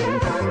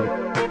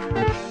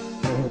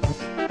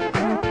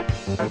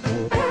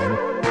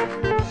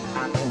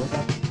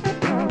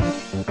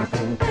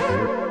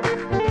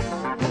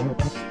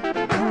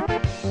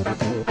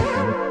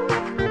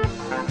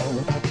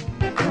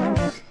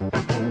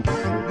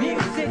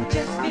 music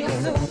just feels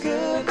so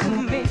good to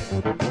me.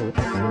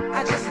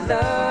 I just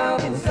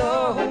love it so.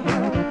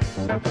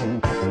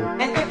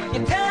 And if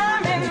your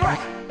timing's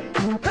right,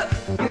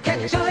 you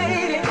catch a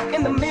lady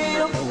in the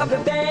middle of the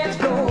dance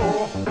floor.